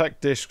 Compact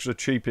discs are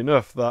cheap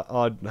enough that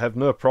I'd have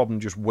no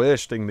problem just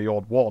wasting the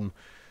odd one,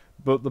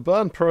 but the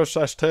burn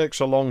process takes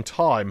a long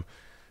time,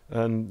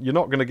 and you're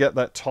not going to get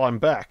that time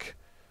back.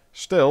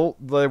 Still,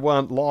 they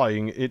weren't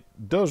lying, it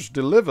does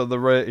deliver the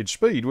rated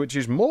speed, which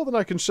is more than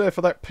I can say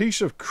for that piece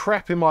of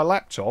crap in my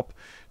laptop.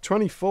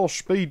 24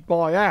 speed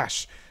my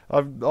ass.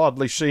 I've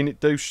hardly seen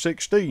it do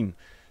 16.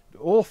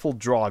 Awful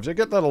drives, I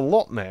get that a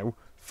lot now.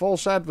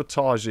 False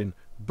advertising.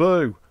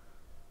 Boo.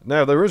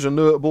 Now there is a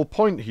notable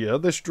point here.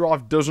 This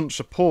drive doesn't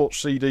support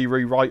CD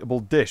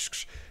rewritable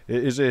discs.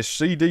 It is a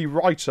CD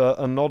writer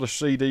and not a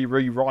CD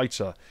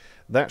rewriter.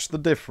 That's the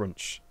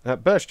difference.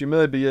 At best you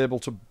may be able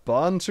to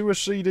burn to a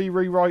CD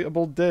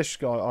rewritable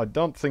disc. I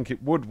don't think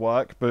it would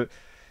work, but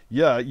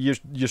yeah,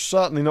 you're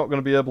certainly not going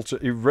to be able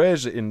to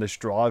erase it in this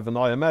drive, and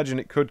I imagine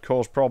it could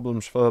cause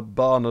problems for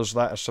burners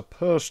that are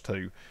supposed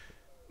to.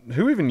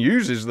 Who even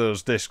uses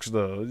those discs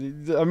though?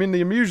 I mean,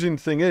 the amusing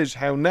thing is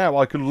how now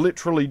I could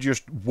literally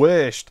just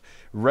waste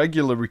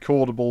regular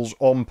recordables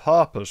on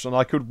purpose, and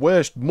I could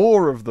waste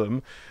more of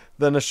them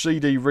than a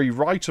CD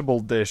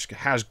rewritable disc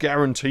has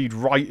guaranteed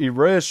write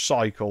erase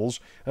cycles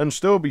and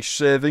still be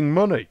saving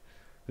money.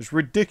 It's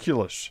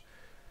ridiculous.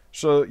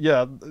 So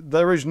yeah,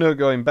 there is no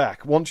going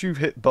back. Once you've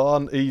hit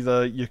burn,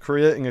 either you're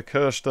creating a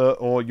cursor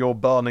or you're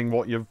burning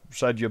what you've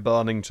said you're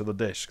burning to the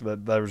disk.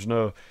 There's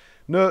no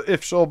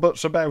ifs or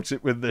buts about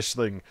it with this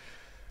thing.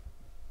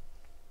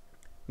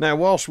 Now,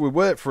 whilst we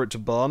wait for it to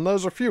burn,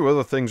 there's a few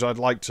other things I'd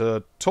like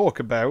to talk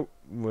about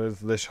with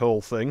this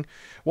whole thing.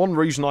 One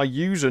reason I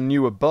use a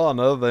newer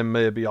burner than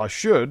maybe I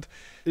should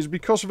is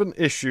because of an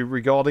issue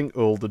regarding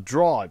older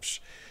drives.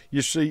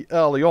 You see,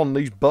 early on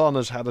these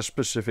burners had a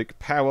specific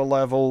power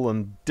level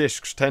and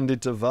disks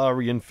tended to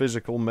vary in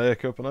physical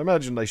makeup, and I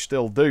imagine they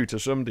still do to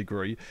some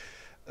degree.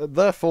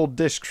 Therefore,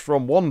 disks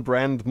from one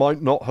brand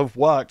might not have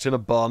worked in a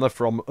burner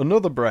from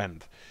another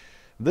brand.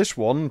 This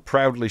one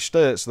proudly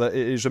states that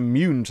it is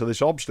immune to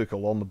this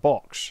obstacle on the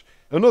box.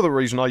 Another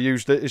reason I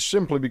used it is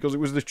simply because it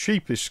was the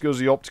cheapest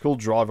SCSI optical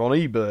drive on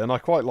eBay, and I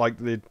quite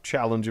liked the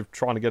challenge of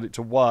trying to get it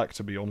to work,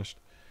 to be honest.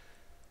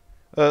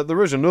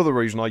 There is another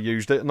reason I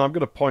used it, and I'm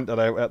going to point that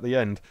out at the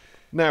end.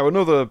 Now,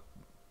 another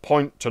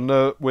point to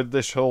note with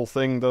this whole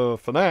thing, though,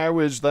 for now,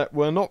 is that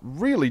we're not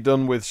really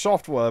done with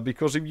software,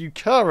 because if you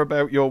care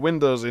about your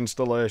Windows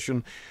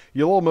installation,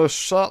 you'll almost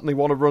certainly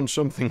want to run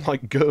something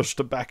like Ghost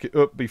to back it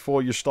up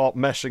before you start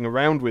messing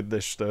around with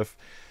this stuff.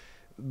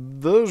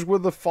 Those were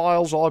the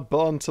files I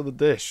burned to the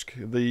disk,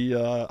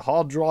 the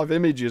hard drive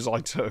images I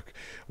took,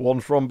 one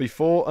from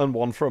before and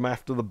one from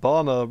after the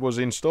burner was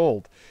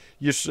installed.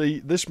 You see,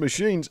 this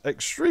machine's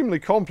extremely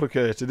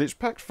complicated. It's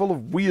packed full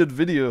of weird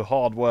video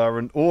hardware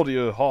and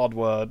audio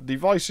hardware,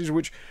 devices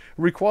which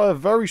require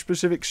very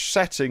specific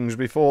settings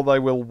before they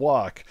will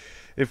work.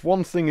 If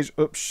one thing is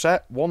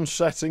upset, one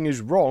setting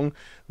is wrong,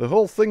 the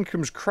whole thing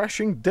comes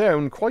crashing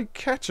down quite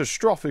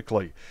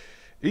catastrophically.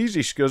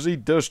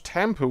 EZ-SCSI does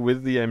tamper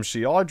with the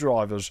MCI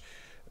drivers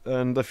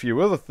and a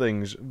few other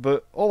things,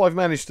 but all I've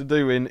managed to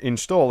do in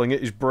installing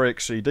it is break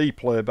CD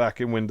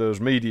playback in Windows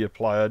Media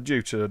Player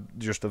due to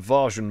just a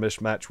version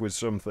mismatch with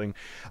something.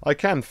 I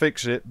can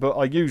fix it, but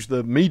I use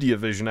the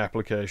MediaVision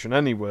application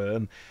anyway,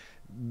 and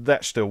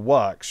that still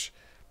works.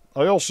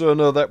 I also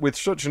know that with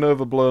such an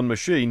overblown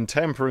machine,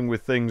 tampering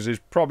with things is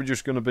probably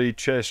just going to be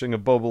chasing a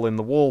bubble in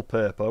the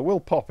wallpaper. We'll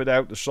pop it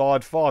out the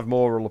side, 5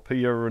 more will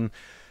appear, and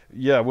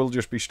yeah, we'll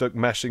just be stuck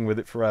messing with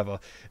it forever.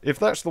 If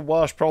that's the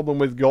worst problem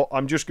we've got,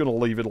 I'm just going to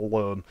leave it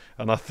alone,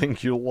 and I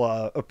think you'll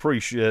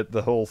appreciate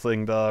the whole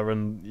thing there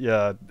and,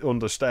 yeah,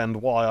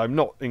 understand why I'm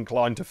not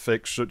inclined to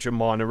fix such a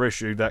minor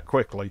issue that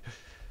quickly.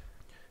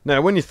 Now,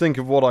 when you think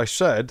of what I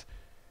said,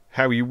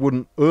 how you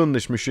wouldn't own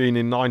this machine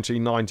in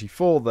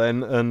 1994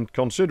 then, and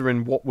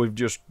considering what we've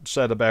just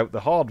said about the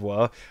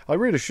hardware, I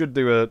really should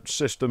do a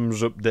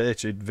systems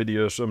updated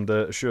video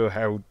someday to show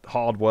how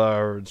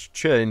hardware has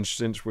changed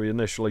since we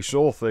initially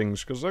saw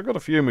things, because I've got a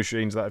few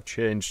machines that have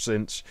changed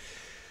since.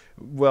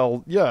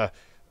 Well, yeah,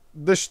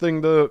 this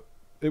thing, though,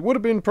 it would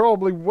have been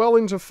probably well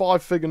into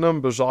 5-figure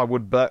numbers, I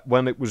would bet,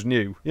 when it was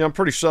new. Yeah, I'm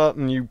pretty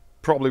certain you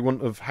probably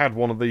wouldn't have had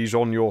one of these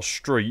on your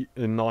street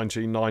in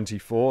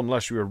 1994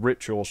 unless you were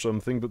rich or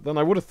something, but then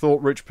I would have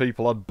thought rich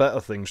people had better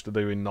things to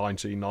do in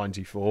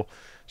 1994,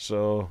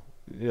 so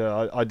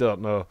yeah, I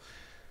don't know.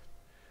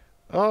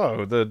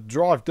 Oh, the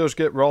drive does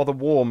get rather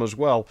warm as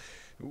well.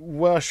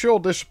 We're sure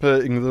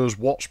dissipating those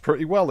watts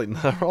pretty well in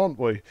there, aren't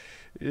we?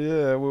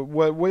 Yeah,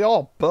 we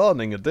are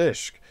burning a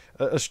disk.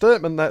 A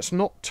statement that's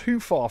not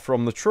too far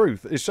from the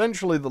truth.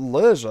 Essentially, the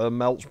laser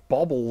melts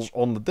bobbles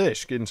on the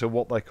disk into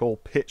what they call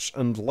pits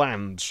and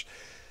lands.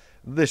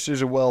 This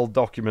is a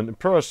well-documented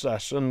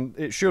process, and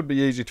it should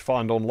be easy to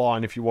find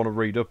online if you want to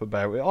read up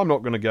about it. I'm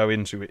not going to go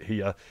into it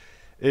here.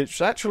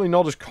 It's actually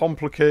not as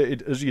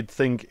complicated as you'd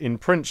think in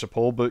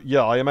principle, but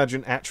yeah, I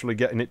imagine actually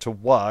getting it to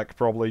work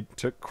probably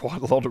took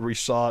quite a lot of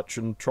research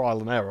and trial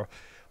and error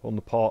on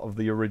the part of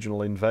the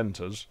original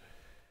inventors.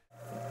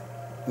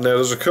 Now,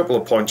 there's a couple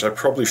of points I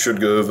probably should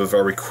go over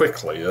very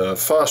quickly.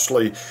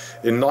 Firstly,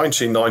 in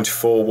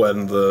 1994,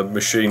 when the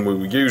machine we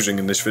were using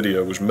in this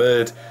video was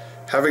made,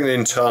 having an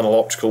internal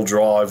optical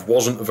drive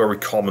wasn't a very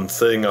common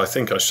thing. I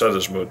think I said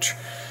as much,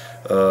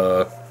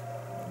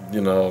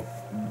 you know,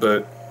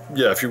 but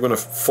yeah, if you're going to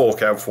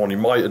fork out for one, you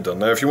might have done.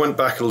 Now, if you went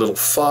back a little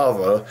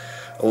farther,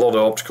 a lot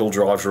of optical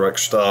drives were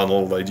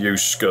external. They'd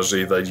use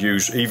SCSI, they'd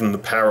use even the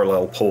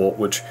parallel port,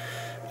 which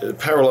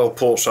parallel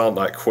ports aren't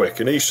that quick.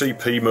 In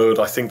ECP mode,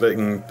 I think they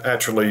can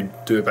actually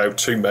do about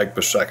 2 meg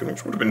per second,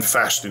 which would have been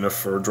fast enough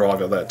for a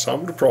drive at that time.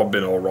 Would have probably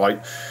been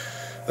alright.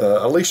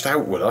 At least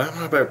outward. I don't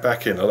know about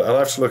back in. I'll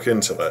have to look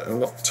into that.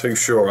 I'm not too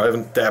sure. I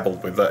haven't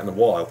dabbled with that in a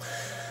while.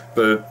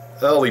 But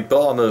early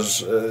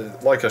burners,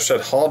 like I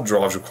said, hard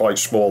drives were quite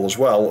small as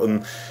well,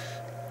 and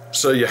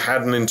so you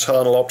had an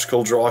internal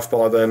optical drive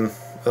by then.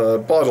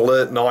 By the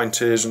late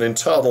 90s, an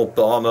internal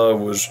burner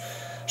was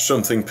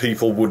something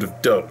people would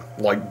have done.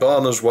 Like,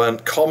 burners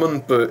weren't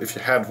common, but if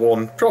you had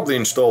one, probably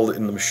installed it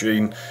in the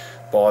machine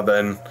by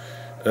then,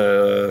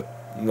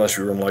 unless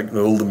you were on like an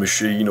older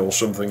machine or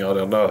something, I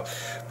don't know.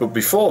 But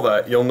before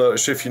that, you'll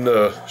notice, if you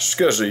know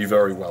SCSI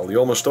very well, you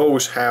almost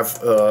always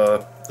have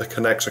a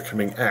connector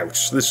coming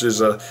out. This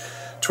is a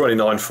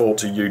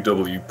 2940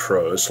 UW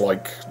Pro. It's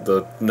like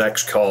the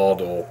next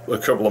card or a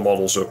couple of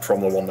models up from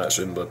the one that's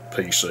in the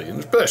PC, and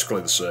it's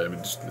basically the same.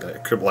 It's a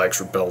couple of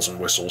extra bells and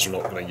whistles I'm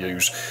not going to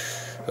use.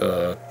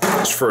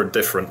 It's for a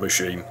different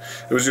machine.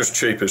 It was just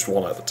cheapest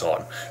one at the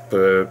time,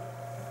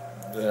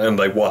 and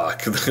they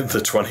work, the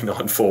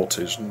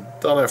 2940s, and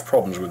don't have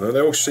problems with them.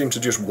 They always seem to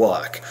just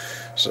work,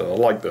 so I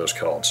like those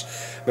cards.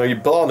 Now your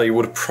Barney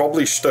would have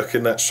probably stuck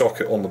in that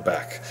socket on the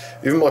back.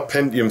 Even my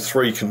Pentium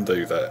 3 can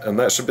do that, and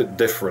that's a bit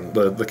different.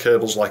 The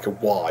cable's like a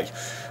Y.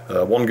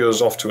 One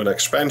goes off to an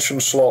expansion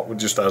slot, which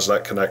just has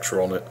that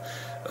connector on it,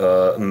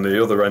 and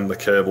the other end of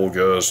the cable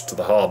goes to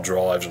the hard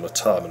drives and a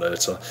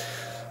terminator.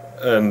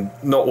 And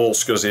not all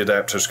SCSI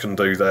adapters can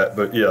do that,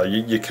 but yeah,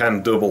 you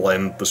can double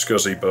end the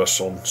SCSI bus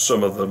on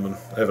some of them, and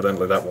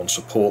evidently that one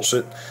supports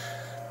it.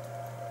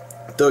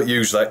 Don't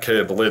use that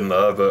cable in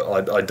there,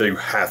 but I do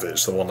have it.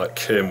 It's the one that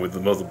came with the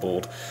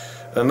motherboard.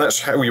 And that's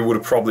how you would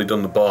have probably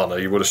done the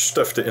Barney. You would have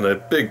stuffed it in a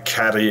big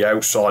caddy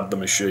outside the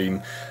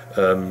machine.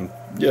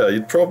 Yeah,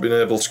 you'd probably been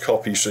able to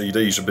copy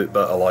CDs a bit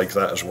better like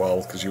that as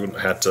well, because you wouldn't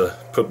have had to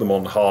put them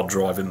on the hard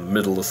drive in the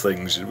middle of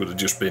things. It would have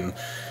just been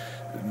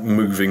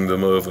moving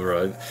them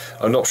over.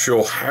 I'm not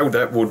sure how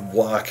that would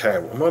work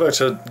out. I might have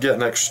to get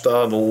an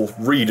external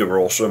reader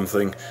or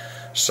something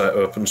set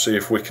up and see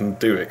if we can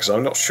do it, because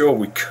I'm not sure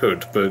we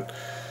could, but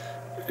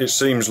it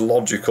seems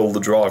logical the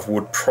drive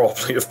would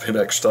probably have been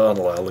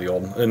external early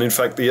on, and in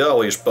fact the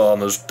earliest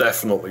burners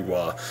definitely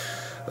were,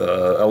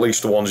 at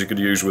least the ones you could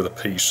use with a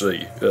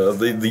PC.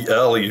 The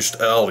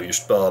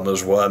earliest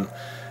burners weren't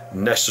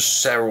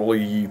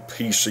necessarily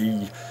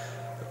PC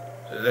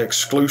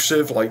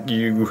exclusive, like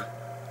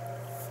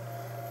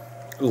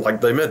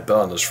they made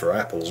burners for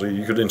Apples.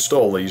 You could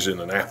install these in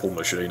an Apple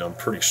machine, I'm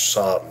pretty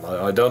certain.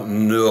 I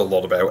don't know a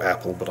lot about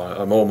Apple, but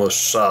I'm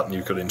almost certain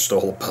you could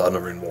install a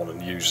burner in one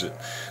and use it.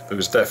 There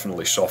was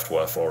definitely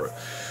software for it.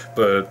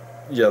 But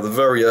yeah, the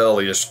very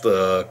earliest,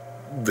 the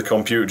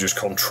computer just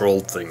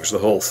controlled things. The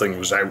whole thing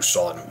was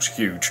outside and it was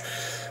huge.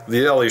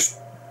 The earliest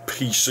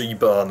PC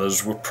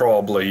burners were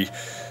probably...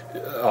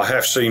 I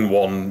have seen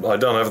one. I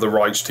don't have the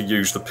rights to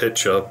use the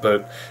picture,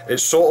 but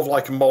it's sort of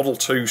like a Model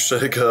 2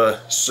 Sega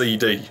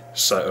CD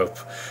setup,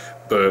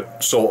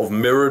 but sort of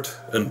mirrored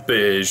and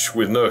beige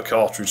with no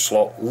cartridge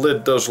slot.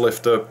 Lid does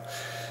lift up,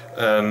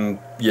 and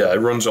yeah, it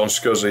runs on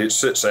SCSI. It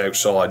sits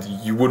outside.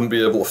 You wouldn't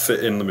be able to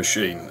fit in the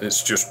machine.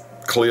 It's just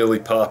clearly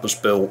purpose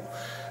built,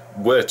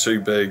 way too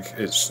big.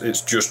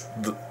 It's just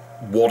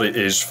what it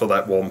is for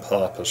that one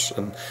purpose,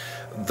 and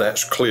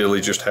that's clearly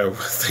just how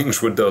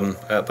things were done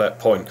at that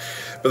point.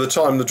 By the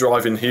time the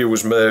drive in here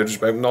was made, it was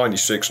about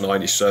 96,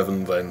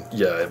 97, then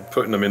yeah,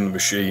 putting them in the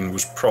machine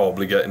was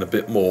probably getting a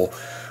bit more,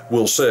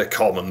 we'll say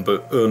common,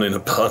 but earning a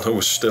burner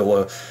was still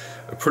a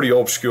pretty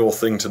obscure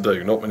thing to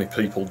do. Not many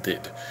people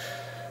did.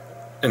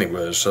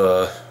 Anyways,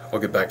 I'll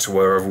get back to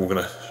wherever we're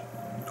going to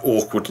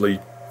awkwardly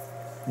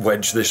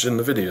wedge this in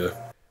the video.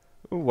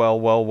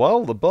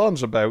 Well, the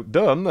burn's about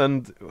done,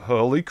 and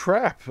holy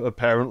crap,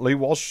 apparently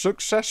was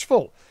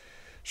successful.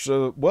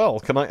 So, well,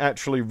 can I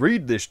actually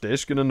read this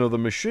disc in another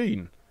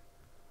machine?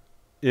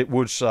 It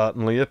would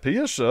certainly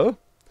appear so.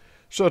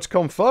 So to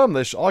confirm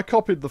this, I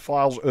copied the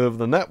files over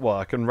the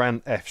network and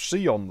ran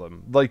FC on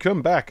them. They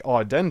come back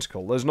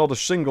identical. There's not a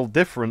single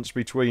difference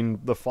between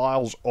the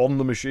files on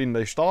the machine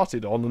they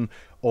started on and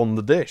on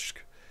the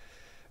disc.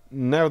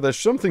 Now, there's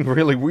something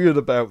really weird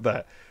about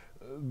that.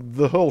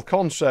 The whole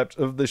concept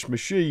of this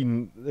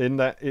machine, in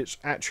that it's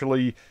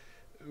actually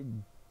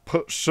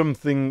put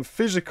something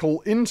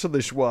physical into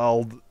this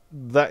world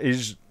that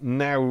is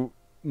now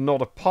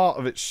not a part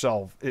of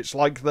itself. It's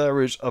like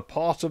there is a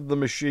part of the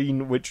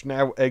machine which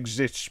now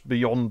exists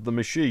beyond the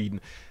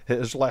machine. It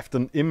has left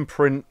an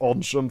imprint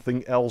on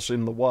something else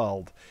in the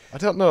world. I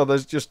don't know,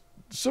 there's just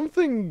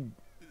something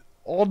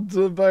odd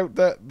about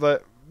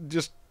that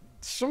just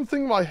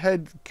something my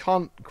head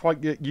can't quite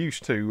get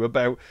used to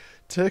about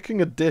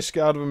taking a disc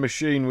out of a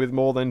machine with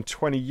more than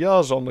 20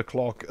 years on the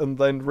clock and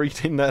then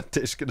reading that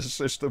disc in a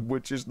system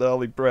which is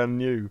nearly brand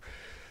new.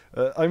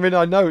 I mean,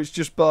 I know it's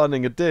just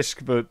burning a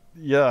disc, but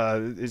yeah,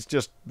 it's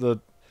just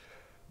the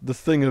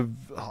thing of,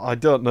 I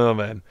don't know,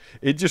 man.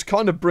 It just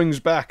kind of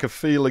brings back a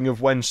feeling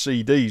of when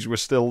CDs were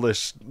still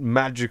this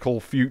magical,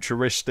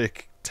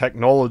 futuristic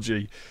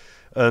technology,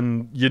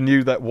 and you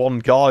knew that one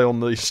guy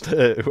on the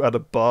estate who had a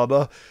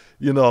burner.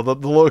 You know, the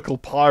local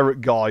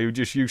pirate guy who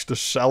just used to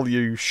sell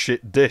you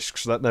shit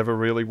discs that never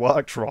really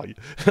worked right.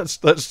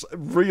 That's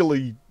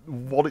really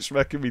what it's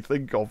making me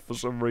think of for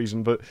some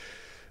reason, but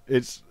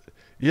it's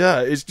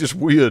just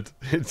weird.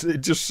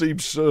 It just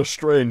seems so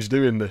strange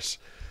doing this.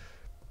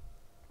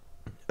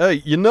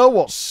 Hey, you know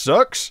what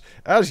sucks?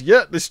 As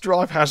yet, this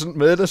drive hasn't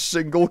made a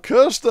single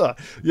cursor,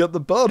 yet the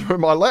burner in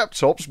my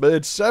laptop's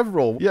made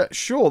several. Yet,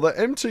 sure, the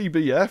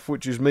MTBF,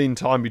 which is mean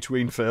time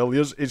between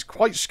failures, is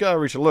quite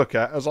scary to look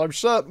at, as I'm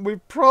certain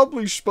we've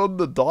probably spun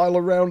the dial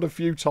around a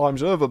few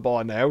times over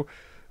by now.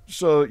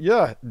 So,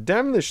 yeah,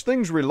 damn, this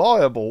thing's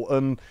reliable,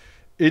 and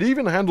It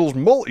even handles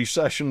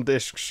multi-session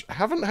discs.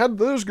 Haven't had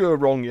those go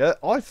wrong yet.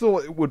 I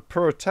thought it would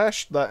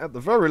protest, that at the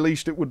very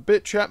least it would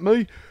bitch at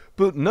me,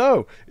 but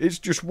no, it's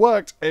just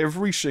worked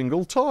every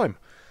single time.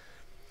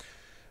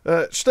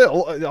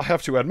 Still, I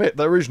have to admit,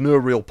 there is no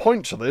real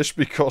point to this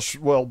because,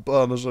 well,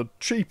 burners are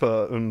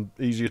cheaper and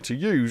easier to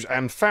use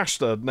and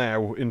faster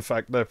now. In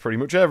fact, they're pretty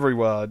much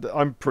everywhere.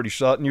 I'm pretty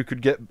certain you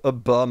could get a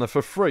burner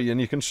for free,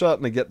 and you can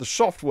certainly get the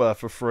software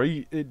for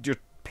free. It just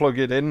plug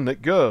it in and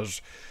it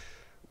goes.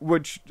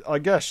 Which I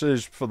guess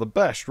is for the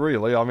best,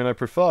 really. I mean, I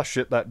prefer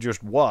shit that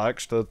just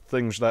works to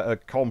things that are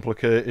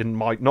complicated and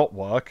might not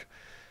work.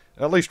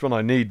 At least when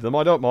I need them.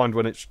 I don't mind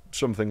when it's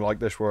something like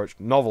this where it's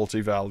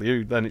novelty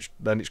value, then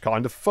it's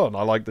kind of fun.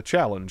 I like the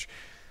challenge.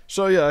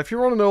 So yeah, if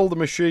you're on an older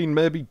machine,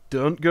 maybe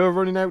don't go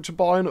running out to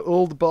buy an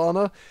old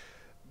burner.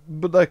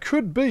 But there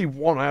could be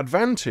one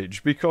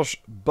advantage, because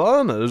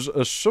burners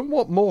are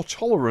somewhat more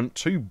tolerant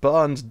to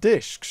burned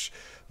discs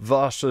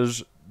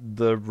versus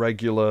the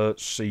regular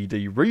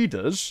CD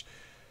readers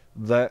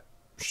that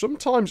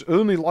sometimes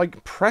only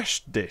like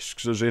pressed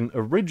discs, as in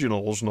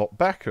originals, not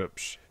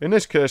backups. In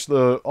this case,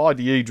 the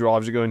IDE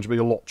drives are going to be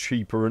a lot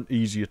cheaper and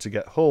easier to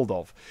get hold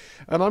of.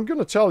 And I'm going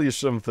to tell you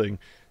something,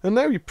 and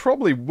now you're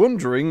probably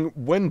wondering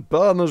when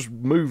burners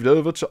moved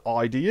over to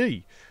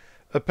IDE.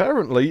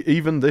 Apparently,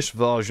 even this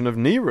version of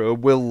Nero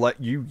will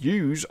let you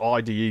use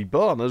IDE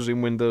burners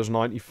in Windows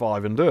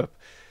 95 and up.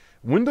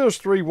 Windows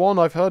 3.1,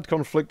 I've heard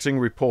conflicting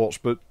reports,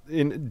 but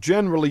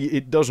generally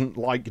it doesn't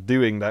like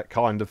doing that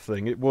kind of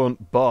thing. It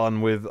won't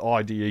burn with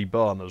IDE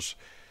burners.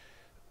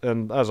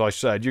 And as I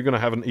said, you're going to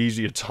have an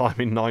easier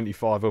time in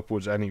 95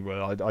 upwards anyway.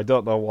 I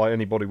don't know why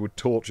anybody would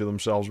torture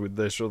themselves with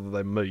this other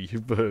than me,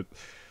 but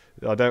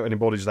I doubt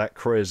anybody's that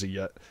crazy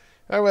yet.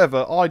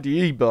 However,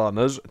 IDE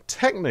burners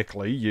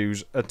technically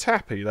use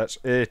ATAPI, that's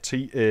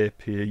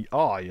ATAPI,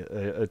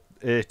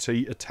 AT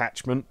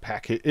Attachment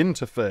Packet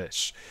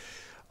Interface.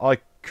 I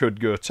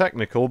could go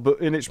technical, but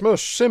in its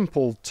most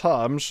simple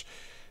terms,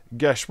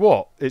 guess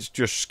what? It's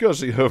just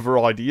SCSI over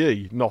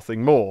IDE,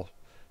 nothing more.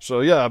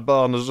 So yeah,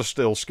 burners are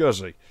still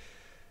SCSI.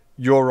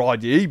 Your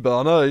IDE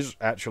burner is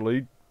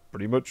actually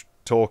pretty much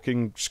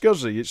talking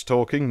SCSI. It's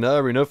talking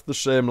near enough the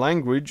same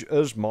language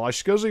as my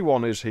SCSI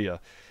one is here.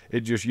 It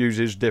just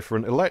uses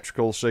different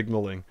electrical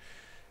signalling.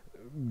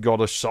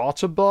 Got a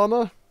SATA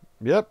burner?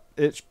 Yep,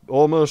 it's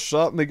almost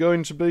certainly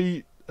going to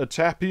be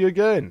ATAPI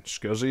again.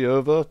 SCSI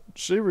over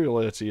serial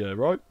ATA,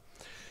 right?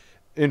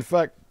 In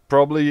fact,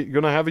 probably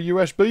going to have a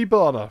USB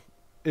burner.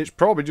 It's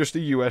probably just a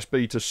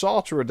USB to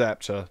SATA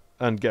adapter.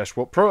 And guess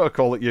what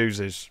protocol it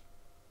uses?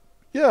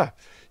 Yeah,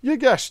 you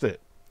guessed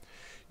it.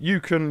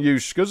 You can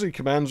use SCSI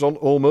commands on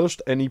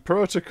almost any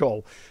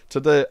protocol.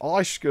 Today,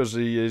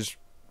 iSCSI is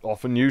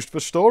often used for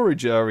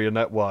storage area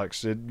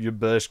networks. You're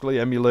basically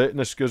emulating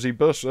a SCSI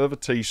bus over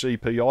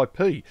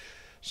TCP/IP.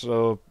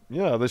 So,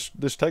 yeah,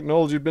 this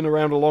technology has been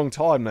around a long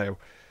time now.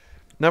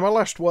 Now, my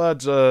last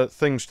words are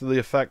things to the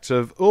effect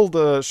of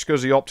older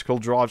SCSI optical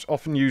drives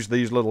often use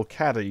these little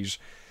caddies.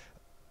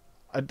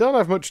 I don't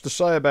have much to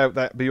say about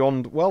that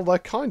beyond, well, they're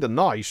kind of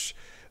nice.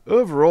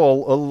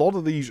 Overall, a lot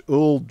of these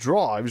old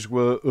drives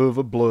were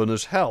overblown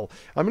as hell.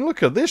 I mean,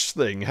 look at this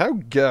thing. How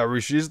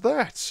garish is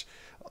that?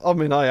 I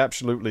mean, I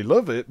absolutely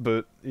love it,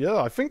 but yeah,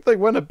 I think they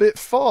went a bit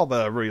far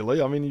there, really.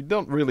 I mean, you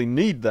don't really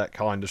need that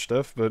kind of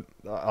stuff, but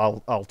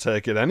I'll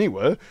take it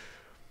anyway.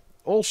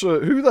 Also,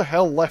 who the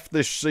hell left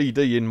this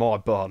CD in my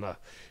burner?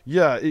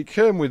 Yeah, it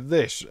came with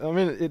this. I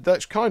mean,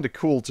 that's kind of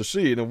cool to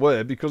see in a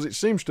way, because it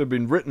seems to have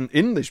been written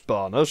in this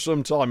burner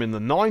sometime in the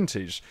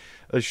 90s,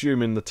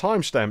 assuming the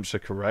timestamps are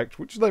correct,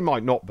 which they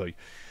might not be.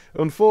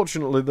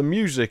 Unfortunately, the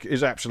music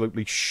is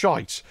absolutely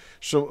shite.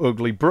 Some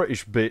ugly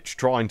British bitch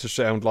trying to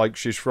sound like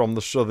she's from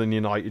the southern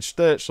United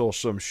States or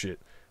some shit.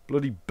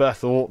 Bloody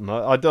Beth Orton,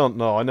 I don't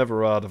know, I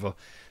never heard of her.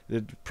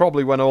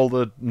 Probably when all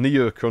the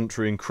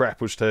neo-country and crap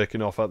was taken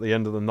off at the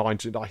end of the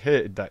 90s. I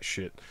hated that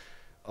shit.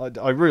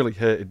 I really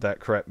hated that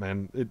crap,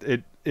 man.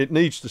 It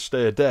needs to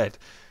stay dead.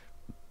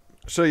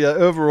 So yeah,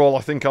 overall,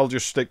 I think I'll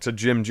just stick to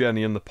Jim,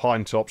 Jenny and the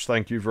Pine Tops,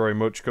 thank you very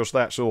much, because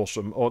that's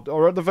awesome.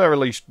 Or at the very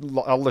least,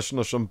 I'll listen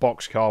to some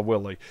Boxcar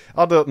Willie.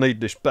 I don't need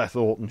this Beth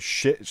Orton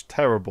shit, it's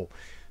terrible.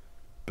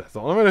 Beth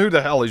Orton, I mean, who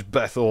the hell is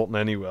Beth Orton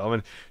anyway? I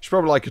mean, she's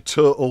probably like a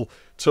total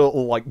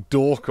like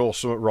dork or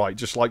something, right?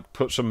 Just like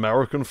put some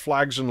American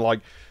flags and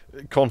like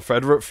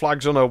Confederate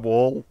flags on her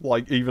wall,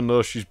 like even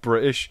though she's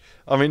British.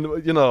 I mean,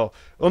 you know,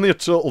 only a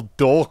total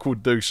dork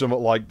would do something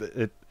like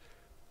it.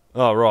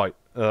 Oh, right.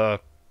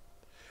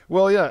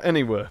 Well, yeah,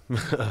 anyway.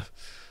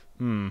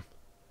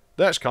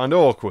 That's kind of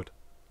awkward.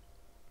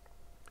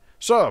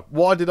 So,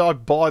 why did I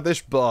buy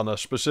this burner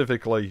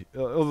specifically,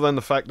 other than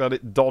the fact that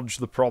it dodged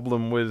the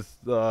problem with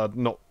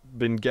not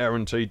being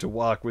guaranteed to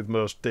work with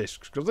most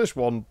discs? Because this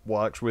one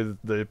works with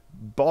the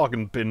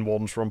bargain bin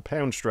ones from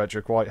Pound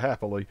Stretcher quite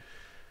happily.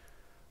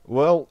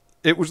 Well,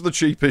 it was the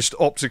cheapest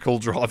optical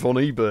drive on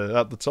eBay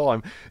at the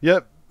time.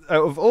 Yep,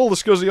 out of all the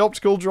SCSI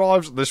optical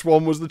drives, this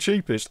one was the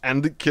cheapest,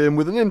 and it came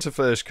with an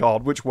interface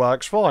card, which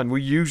works fine.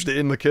 We used it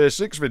in the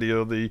K6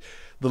 video, the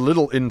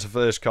little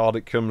interface card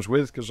it comes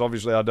with, because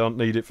obviously I don't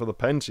need it for the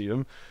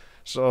Pentium.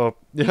 So,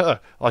 yeah,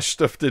 I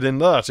stuffed it in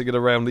there to get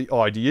around the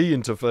IDE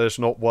interface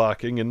not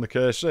working in the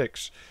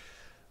K6.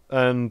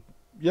 And,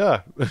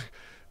 yeah,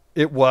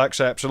 it works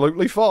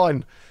absolutely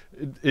fine.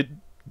 It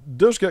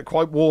does get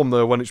quite warm,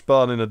 though, when it's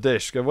burning a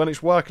disc. And when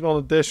it's working on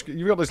a disc,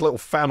 you've got this little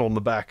fan on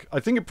the back. I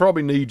think it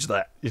probably needs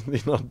that.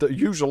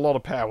 Use a lot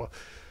of power.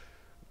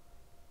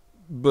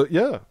 But,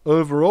 yeah,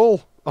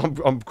 overall,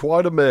 I'm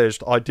quite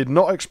amazed. I did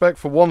not expect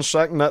for 1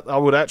 second that I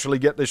would actually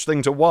get this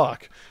thing to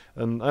work.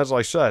 And as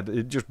I said,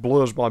 it just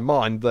blows my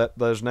mind that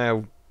there's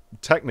now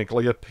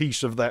technically a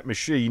piece of that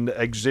machine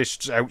that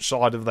exists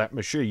outside of that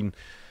machine.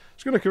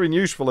 It's going to come in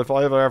useful if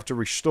I ever have to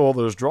restore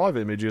those drive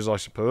images, I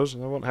suppose,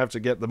 and I won't have to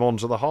get them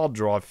onto the hard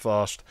drive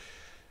first.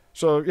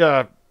 So,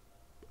 yeah,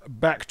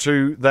 back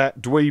to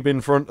that dweeb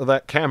in front of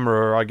that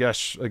camera, I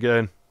guess,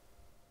 again.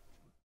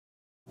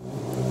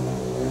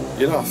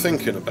 You know,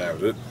 thinking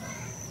about it,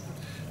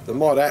 there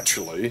might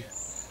actually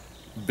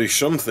be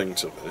something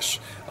to this.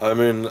 I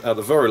mean, at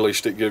the very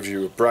least it gives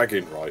you a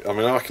bragging right. I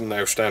mean, I can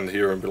now stand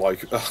here and be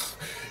like, oh,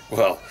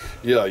 well,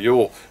 yeah,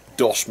 your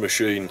DOS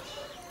machine,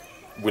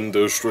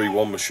 Windows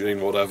 3.1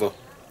 machine, whatever,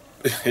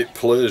 it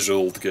plays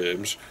old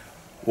games.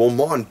 Well,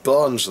 mine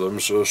burns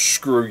them, so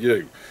screw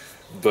you.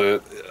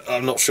 But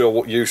I'm not sure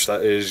what use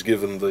that is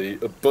given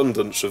the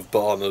abundance of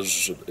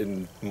burners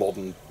in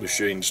modern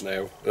machines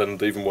now,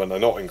 and even when they're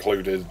not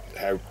included,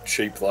 how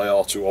cheap they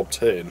are to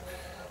obtain.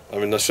 I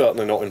mean, they're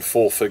certainly not in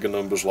 4-figure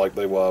numbers like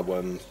they were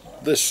when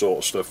this sort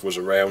of stuff was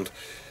around.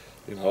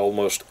 You know,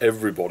 almost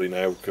everybody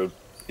now could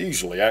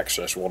easily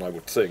access one, I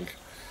would think.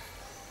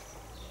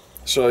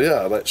 So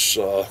yeah, that's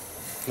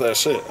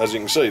it. As you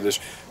can see, this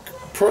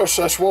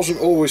process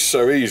wasn't always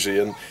so easy,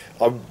 and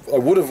I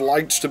would have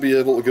liked to be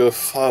able to go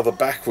further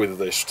back with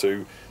this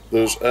to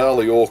those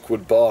early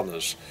awkward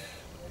burners,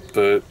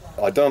 but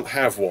I don't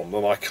have one,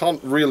 and I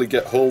can't really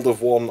get hold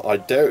of one. I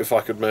doubt if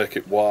I could make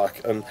it work,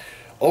 and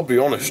I'll be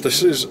honest,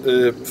 this is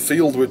a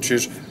field which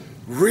is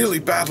really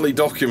badly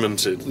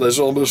documented. There's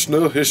almost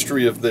no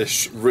history of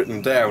this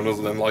written down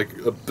other than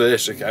like a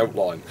basic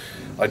outline.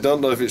 I don't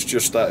know if it's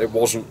just that it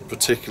wasn't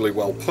particularly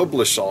well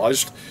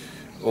publicised,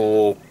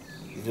 or,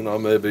 you know,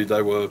 maybe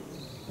they were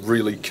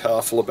really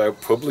careful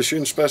about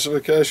publishing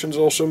specifications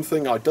or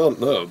something. I don't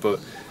know,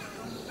 but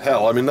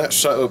hell, I mean, that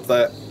setup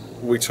that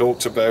we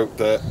talked about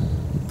that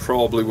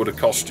probably would have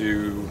cost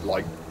you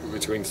like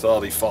between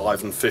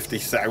 $35,000 and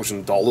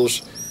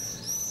 $50,000.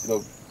 You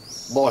know,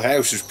 my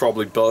house is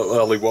probably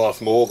barely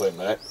worth more than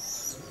that.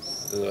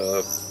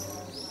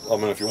 I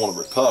mean, if you want to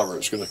repair it,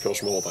 it's going to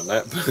cost more than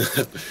that.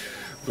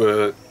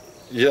 But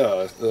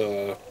yeah,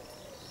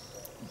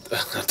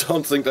 I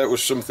don't think that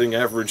was something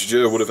average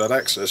Joe would have had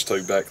access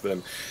to back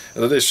then.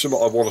 And it is something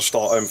I want to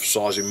start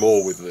emphasising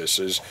more with this,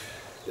 is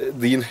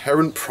the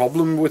inherent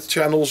problem with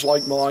channels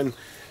like mine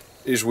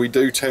is we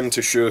do tend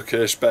to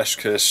showcase best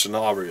case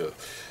scenario.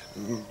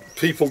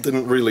 People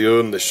didn't really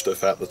earn this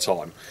stuff at the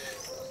time.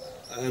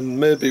 And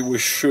maybe we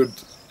should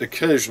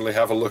occasionally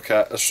have a look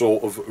at a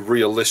sort of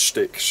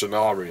realistic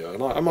scenario.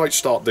 And I might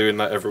start doing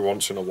that every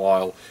once in a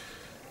while.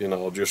 You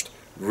know, just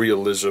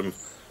realism.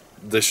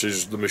 This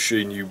is the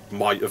machine you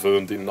might have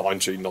earned in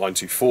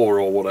 1994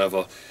 or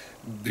whatever.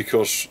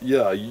 Because,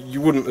 yeah,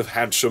 you wouldn't have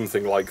had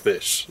something like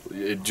this.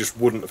 It just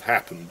wouldn't have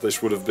happened.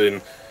 This would have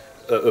been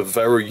a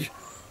very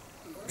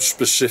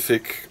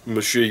specific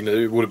machine.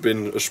 It would have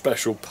been a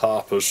special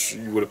purpose.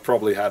 You would have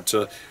probably had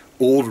to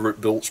order it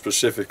built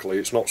specifically.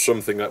 It's not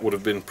something that would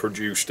have been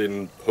produced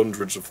in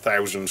hundreds of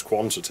thousands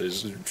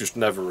quantities. It just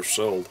never have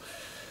sold.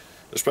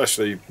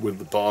 Especially with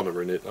the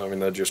burner in it. I mean,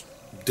 they just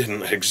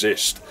didn't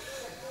exist.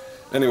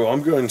 Anyway,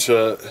 I'm going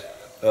to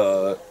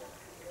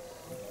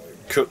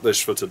cut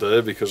this for today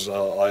because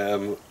I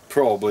am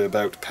probably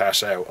about to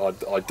pass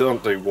out. I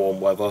don't do warm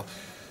weather.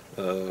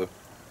 A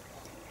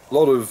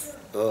lot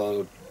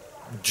of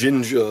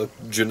ginger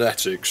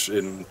genetics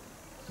in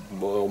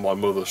on my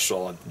mother's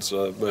side,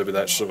 so maybe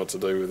that's something to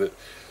do with it.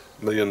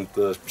 Me and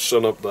the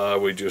son up there,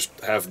 we just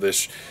have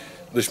this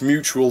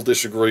mutual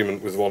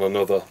disagreement with one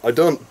another. I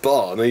don't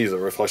burn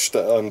either. If I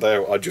stand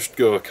out, I just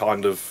go a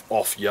kind of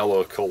off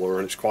yellow colour,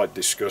 and it's quite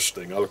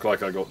disgusting. I look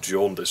like I got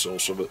jaundice or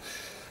something.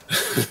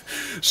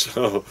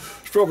 So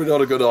it's probably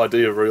not a good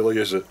idea, really,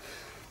 is it?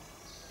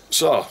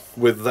 So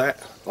with that,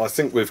 I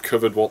think we've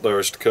covered what there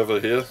is to cover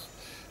here.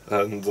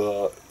 And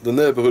the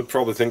neighbourhood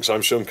probably thinks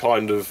I'm some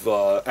kind of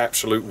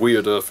absolute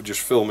weirdo for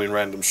just filming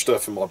random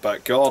stuff in my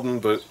back garden,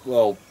 but,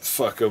 well,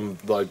 fuck them,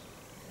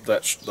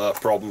 that's their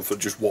problem for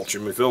just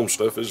watching me film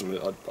stuff, isn't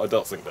it? I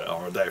don't think they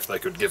are. I doubt if they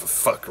could give a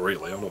fuck,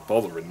 really. I'm not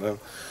bothering them.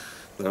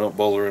 They're not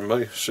bothering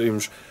me.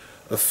 Seems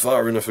a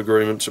fair enough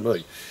agreement to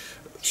me.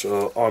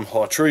 So, I'm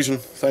High Treason,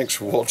 thanks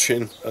for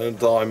watching,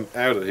 and I'm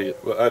out of here.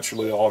 Well,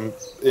 actually, I'm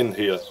in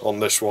here on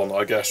this one,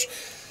 I guess.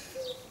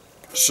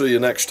 See you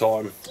next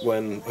time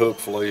when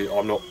hopefully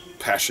I'm not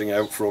passing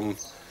out from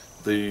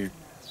the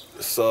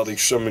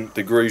 30-something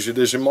degrees it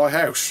is in my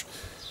house.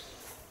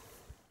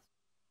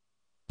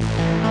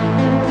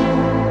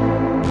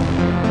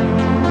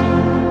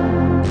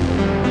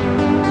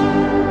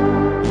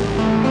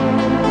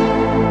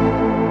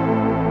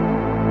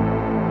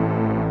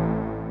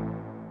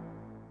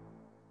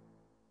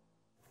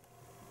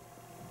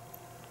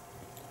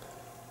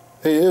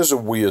 Hey, here's a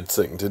weird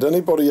thing. Did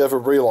anybody ever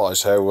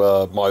realise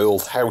how my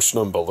old house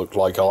number looked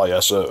like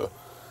ISO?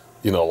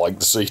 You know, like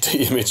the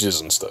CD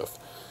images and stuff.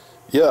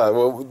 Yeah,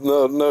 well,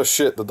 no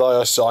shit. The day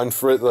I signed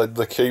for it,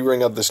 the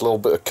keyring had this little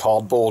bit of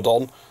cardboard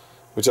on,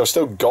 which I've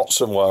still got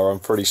somewhere, I'm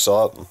pretty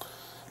certain.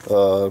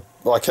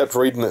 I kept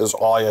reading it as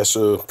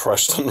ISO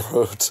Preston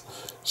Road.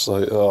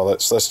 So, oh,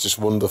 that's just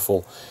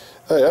wonderful.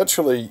 Hey,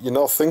 actually, you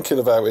know, thinking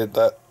about it,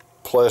 that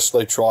place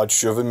they tried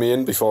shoving me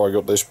in before I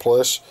got this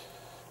place,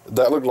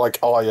 that looked like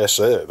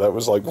ISA. That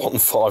was like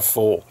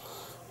 154.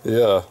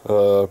 Yeah,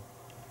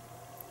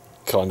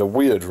 kind of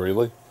weird,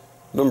 really.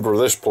 Number of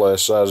this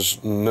place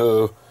has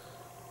no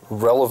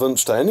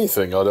relevance to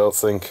anything, I don't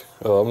think.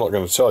 I'm not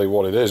going to tell you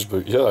what it is,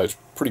 but yeah, it's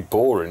pretty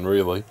boring,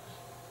 really.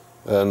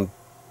 And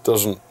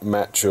doesn't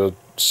match a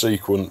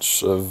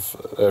sequence of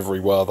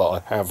everywhere that I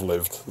have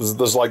lived.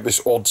 There's like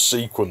this odd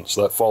sequence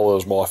that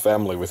follows my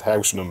family with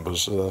house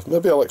numbers.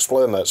 Maybe I'll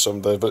explain that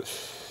someday, but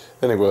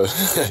anyway,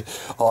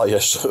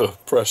 ISO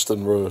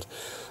Preston Road.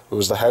 It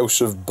was the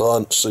house of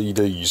burnt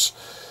CDs.